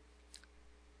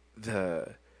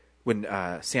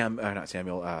not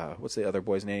Samuel, what's the other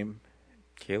boy's name?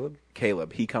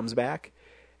 Caleb. He comes back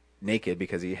naked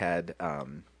because he had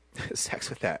sex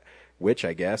with that witch,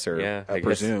 I guess, or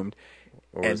presumed.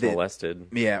 Or was molested.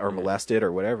 Yeah, or molested,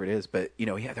 or whatever it is. But, he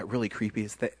had that really creepy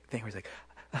thing where he's like,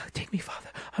 take me, Father.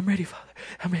 I'm ready, Father.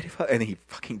 I'm ready, Father. And then he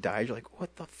fucking dies. You're like,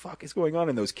 what the fuck is going on?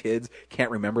 And those kids can't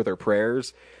remember their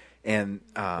prayers. And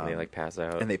they, pass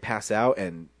out. And they pass out,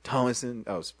 and Tomlinson...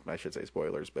 Oh, I should say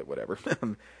spoilers, but whatever.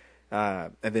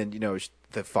 And then,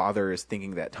 the father is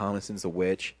thinking that Tomlinson's a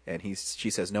witch, and she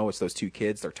says, no, it's those two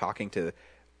kids. They're talking to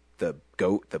the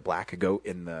goat, the black goat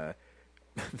in the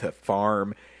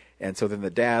farm. And so then the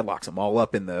dad locks them all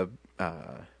up in the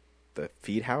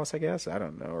feed house, I guess. I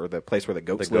don't know, or the place where the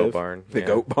goats live. Goat barn. The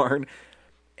goat barn.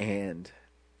 And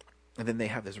then they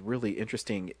have this really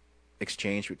interesting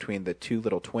exchange between the two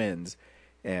little twins.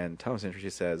 And Thomas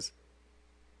just says,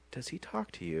 does he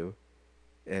talk to you?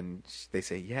 And they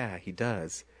say, yeah, he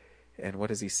does. And what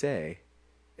does he say?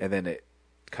 And then it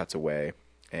cuts away.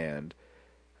 And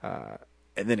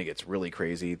then it gets really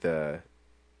crazy. That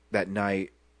night,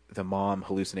 the mom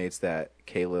hallucinates that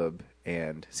Caleb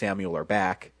and Samuel are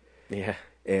back. Yeah.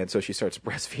 And so she starts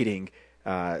breastfeeding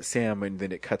Sam, and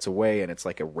then it cuts away, and it's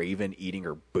like a raven eating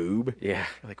her boob. Yeah.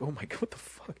 You're like, oh my God, what the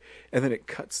fuck? And then it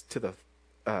cuts to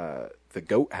the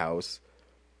goat house,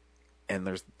 and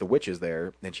there's the witch is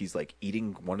there, and she's like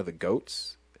eating one of the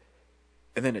goats.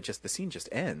 And then the scene just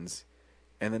ends.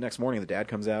 And the next morning, the dad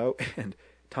comes out, and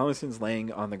Tomlinson's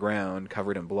laying on the ground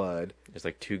covered in blood. There's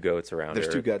like two goats around her.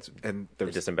 There's two goats, and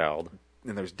there's disemboweled.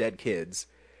 And there's dead kids.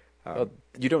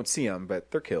 You don't see them,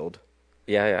 but they're killed.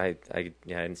 Yeah, I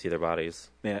didn't see their bodies.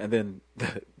 Yeah, and then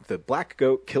the black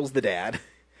goat kills the dad,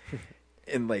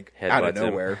 and out of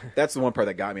nowhere. That's the one part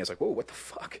that got me. I was like, whoa, what the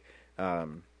fuck?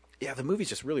 Yeah, the movie's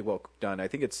just really well done. I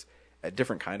think it's a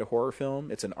different kind of horror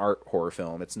film. It's an art horror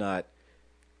film. It's not,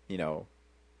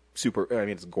 super. I mean,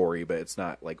 it's gory, but it's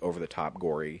not like over the top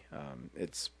gory.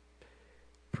 It's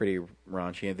pretty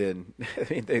raunchy, and then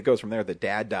it goes from there. The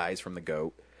dad dies from the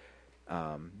goat.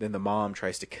 Then the mom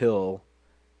tries to kill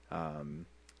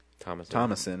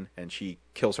Thomason, and she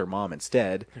kills her mom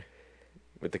instead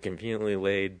with the conveniently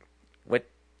laid. What?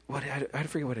 I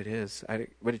forget what it is.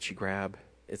 What did she grab?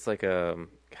 It's like a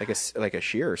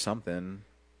shear or something.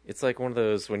 It's like one of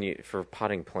those for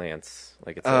potting plants.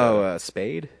 Like it's a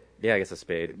spade. Yeah, I guess a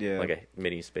spade. Yeah, like a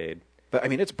mini spade. But I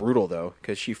mean, it's brutal though,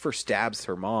 because she first stabs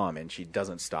her mom and she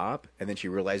doesn't stop, and then she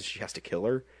realizes she has to kill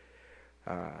her.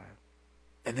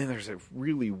 And then there's a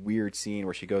really weird scene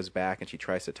where she goes back and she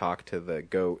tries to talk to the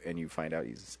goat, and you find out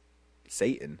he's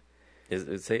Satan. Is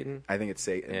it Satan? I think it's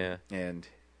Satan. Yeah. And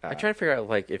I try to figure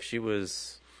out if she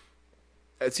was.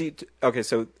 Okay,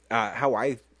 so how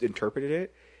I interpreted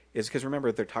it is because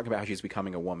remember they're talking about how she's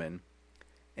becoming a woman,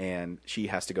 and she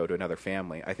has to go to another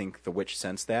family. I think the witch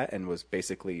sensed that and was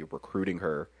basically recruiting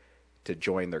her to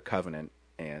join their covenant,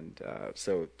 and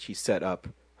so she set up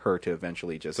her to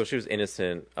eventually just... So she was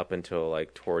innocent up until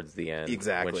towards the end.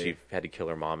 Exactly. When she had to kill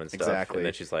her mom and stuff. Exactly. And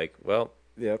then she's like, well,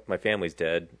 yep, my family's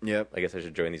dead. Yep. I guess I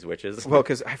should join these witches. Well,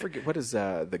 because I forget, what does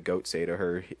the goat say to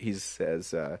her? He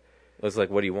says... it's like,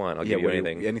 what do you want? I'll give you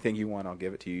anything. Anything you want, I'll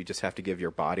give it to you. You just have to give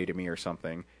your body to me or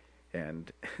something.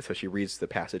 And so she reads the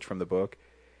passage from the book,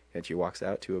 and she walks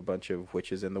out to a bunch of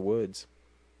witches in the woods.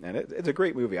 And it's a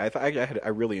great movie. I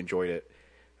really enjoyed it.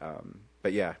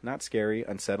 But yeah, not scary,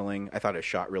 unsettling. I thought it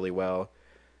shot really well.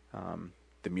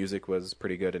 The music was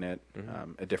pretty good in it.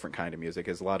 Mm-hmm. A different kind of music.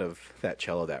 There's a lot of that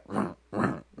cello, that...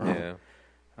 Yeah.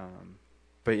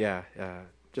 But yeah,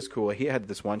 just cool. He had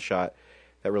this one shot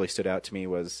that really stood out to me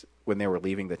was when they were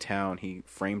leaving the town, he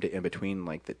framed it in between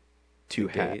the two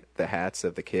the hats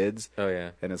of the kids. Oh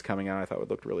yeah. And it's coming out. I thought it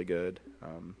looked really good.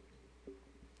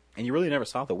 And you really never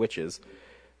saw the witches.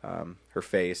 Her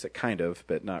face, kind of,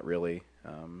 but not really.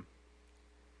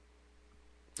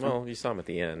 Well, you saw him at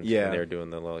the end. Yeah. When they were doing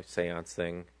the little seance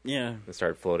thing. Yeah. And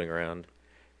started floating around.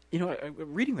 You know,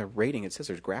 reading the rating, it says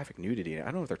there's graphic nudity. I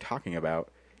don't know what they're talking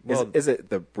about. Well, is it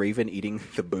the raven eating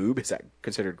the boob? Is that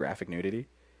considered graphic nudity?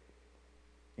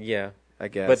 Yeah. I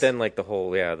guess. But then, like,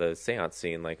 the seance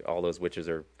scene, like, all those witches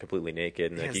are completely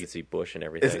naked, and like, you can see bush and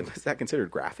everything. Is that considered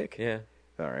graphic? Yeah.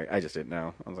 All right. I just didn't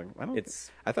know. I was like,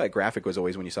 I thought graphic was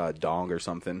always when you saw a dong or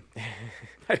something.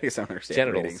 I guess I don't understand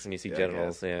genitals. ratings. When you see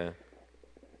genitals, yeah.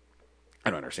 I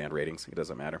don't understand ratings. It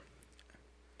doesn't matter.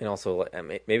 And also,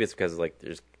 maybe it's because, like,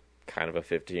 there's kind of a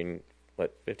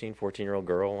 14-year-old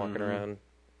girl walking around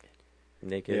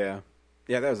naked. Yeah.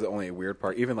 Yeah, that was the only weird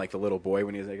part. Even, like, the little boy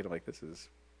when he was naked, I'm like, this is...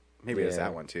 Maybe it's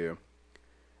that one, too.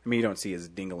 I mean, you don't see his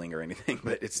dingling or anything,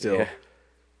 but it's still... Yeah.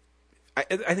 I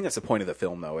think that's the point of the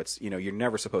film, though. It's, you're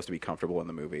never supposed to be comfortable in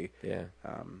the movie. Yeah.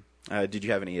 Did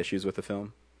you have any issues with the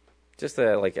film? Just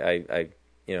that, like,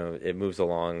 it moves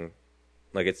along,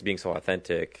 like, it's being so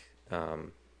authentic,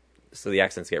 so the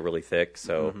accents get really thick,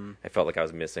 so I felt like I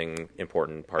was missing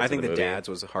important parts of the movie. I think the dad's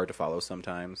was hard to follow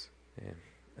sometimes.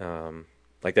 Yeah.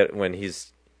 Like that when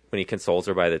he consoles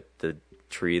her by the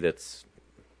tree that's,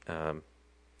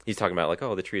 he's talking about, like,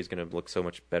 oh, the tree is going to look so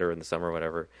much better in the summer or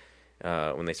whatever.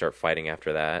 When they start fighting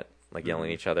after that, like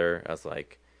yelling at each other, I was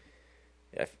like,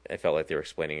 I felt like they were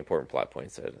explaining important plot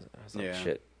points. I was like,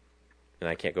 shit. And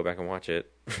I can't go back and watch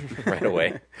it right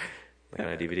away, like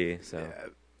on a DVD. So,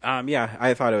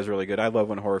 I thought it was really good. I love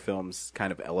when horror films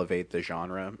kind of elevate the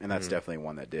genre, and that's definitely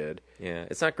one that did. Yeah,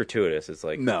 it's not gratuitous. It's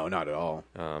like no, not at all.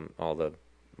 All the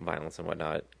violence and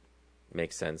whatnot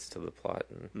makes sense to the plot,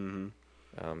 and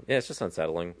yeah, it's just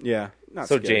unsettling. Yeah, not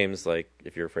so scary. James, like,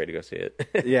 if you're afraid to go see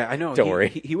it, yeah, I know. Don't worry.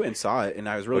 He went and saw it, and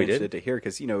I was really interested to hear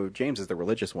because James is the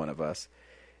religious one of us.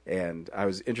 And I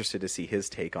was interested to see his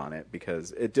take on it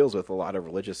because it deals with a lot of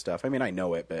religious stuff. I mean, I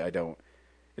know it, but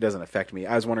it doesn't affect me.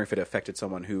 I was wondering if it affected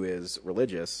someone who is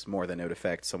religious more than it would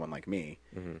affect someone like me.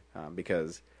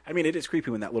 Because, I mean, it is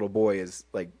creepy when that little boy is,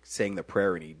 like, saying the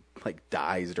prayer and he, like,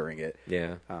 dies during it.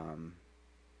 Yeah.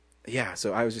 Yeah,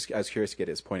 so I was curious to get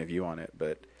his point of view on it,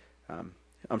 but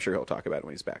I'm sure he'll talk about it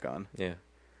when he's back on. Yeah.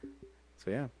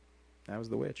 So, yeah, that was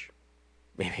The Witch.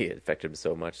 Maybe it affected him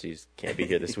so much he can't be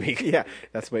here this week. Yeah,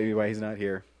 that's maybe why he's not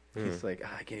here. He's like,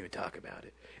 I can't even talk about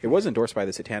it. It was endorsed by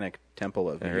the Satanic Temple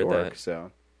of New York, so...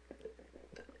 I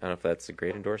don't know if that's a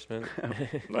great endorsement.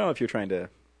 Well, if you're trying to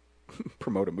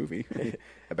promote a movie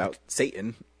about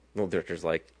Satan. Well, the director's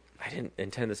like, I didn't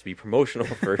intend this to be promotional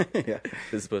for... Yeah.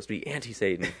 This is supposed to be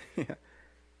anti-Satan.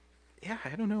 Yeah,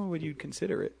 I don't know what you'd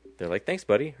consider it. They're like, thanks,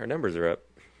 buddy. Our numbers are up.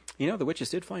 The witches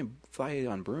did fly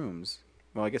on brooms.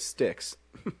 Well, I guess sticks.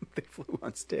 They flew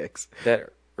on sticks.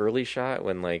 That early shot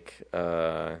when, like,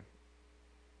 when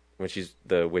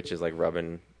the witch is, like,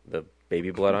 rubbing the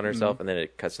baby blood on herself, and then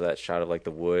it cuts to that shot of, like,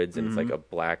 the woods, and it's, like, a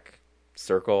black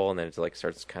circle, and then it, like,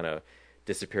 starts kind of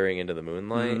disappearing into the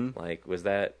moonlight. Like, was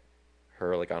that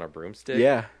her, like, on a broomstick?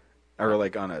 Yeah. Or,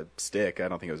 like, on a stick. I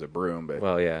don't think it was a broom, but...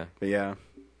 Well, yeah. But, yeah.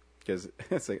 Because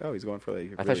it's like, oh, he's going for,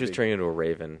 like... I thought she was turning into a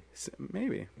raven.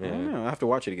 Maybe. Yeah. I don't know. I'll have to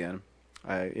watch it again.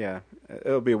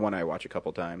 It'll be one I watch a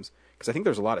couple times because I think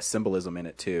there's a lot of symbolism in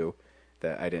it too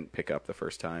that I didn't pick up the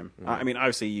first time. I mean,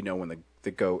 obviously, when the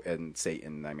goat and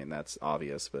Satan, I mean, that's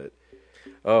obvious, but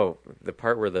the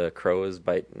part where the crow is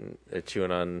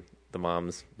chewing on the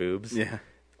mom's boobs. Yeah,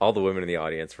 all the women in the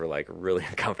audience were like really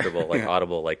uncomfortable, like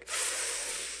audible, like.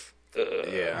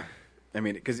 Yeah, I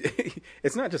mean, because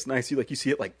it's not just nice. You see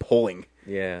it like pulling.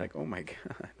 Yeah, like oh my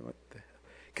god, what the hell?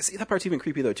 Because that part's even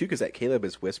creepy though too. Because that Caleb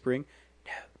is whispering.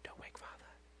 No, don't wake father.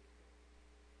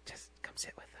 Just come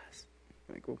sit with us.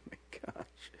 Like, oh my gosh.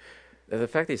 The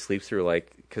fact that he sleeps through,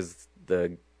 like, because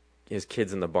his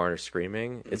kids in the barn are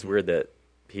screaming, it's weird that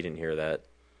he didn't hear that.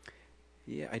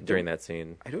 Yeah, during that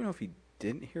scene. I don't know if he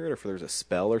didn't hear it or if there was a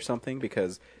spell or something,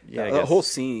 because the whole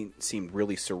scene seemed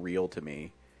really surreal to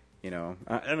me. I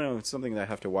don't know. It's something that I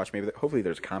have to watch. Maybe hopefully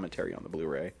there's commentary on the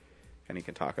Blu-ray, and he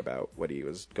can talk about what he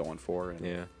was going for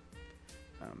and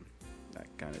that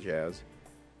kind of jazz.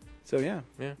 So yeah,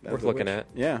 worth looking at.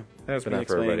 Yeah, that's been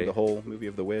explaining the whole movie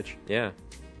of The Witch. Yeah,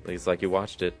 it's like you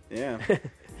watched it. Yeah.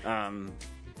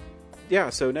 Yeah.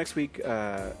 So next week,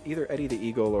 either Eddie the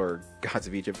Eagle or Gods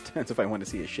of Egypt. Depends if I want to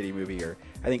see a shitty movie, or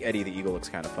I think Eddie the Eagle looks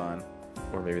kind of fun.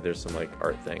 Or maybe there's some like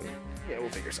art thing. Yeah, we'll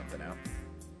figure something out.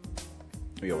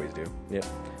 We always do. Yep.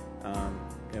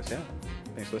 Yes, yeah.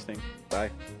 Thanks for listening.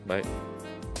 Bye. Bye.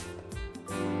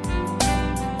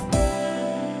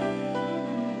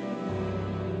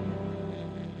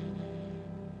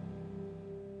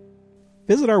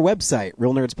 Visit our website,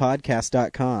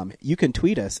 realnerdspodcast.com. You can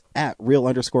tweet us at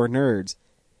real_nerds.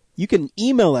 You can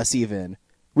email us even,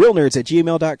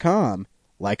 realnerds@gmail.com.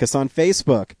 Like us on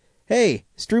Facebook. Hey,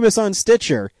 stream us on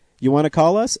Stitcher. You want to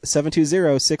call us?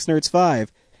 720-6nerds5.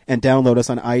 And download us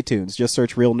on iTunes. Just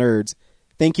search Real Nerds.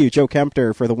 Thank you, Joe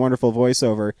Kempter, for the wonderful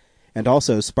voiceover. And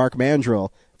also Spark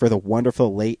Mandrill for the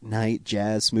wonderful late-night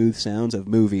jazz smooth sounds of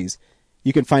movies.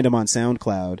 You can find him on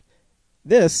SoundCloud.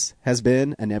 This has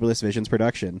been a Nebulous Visions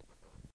production.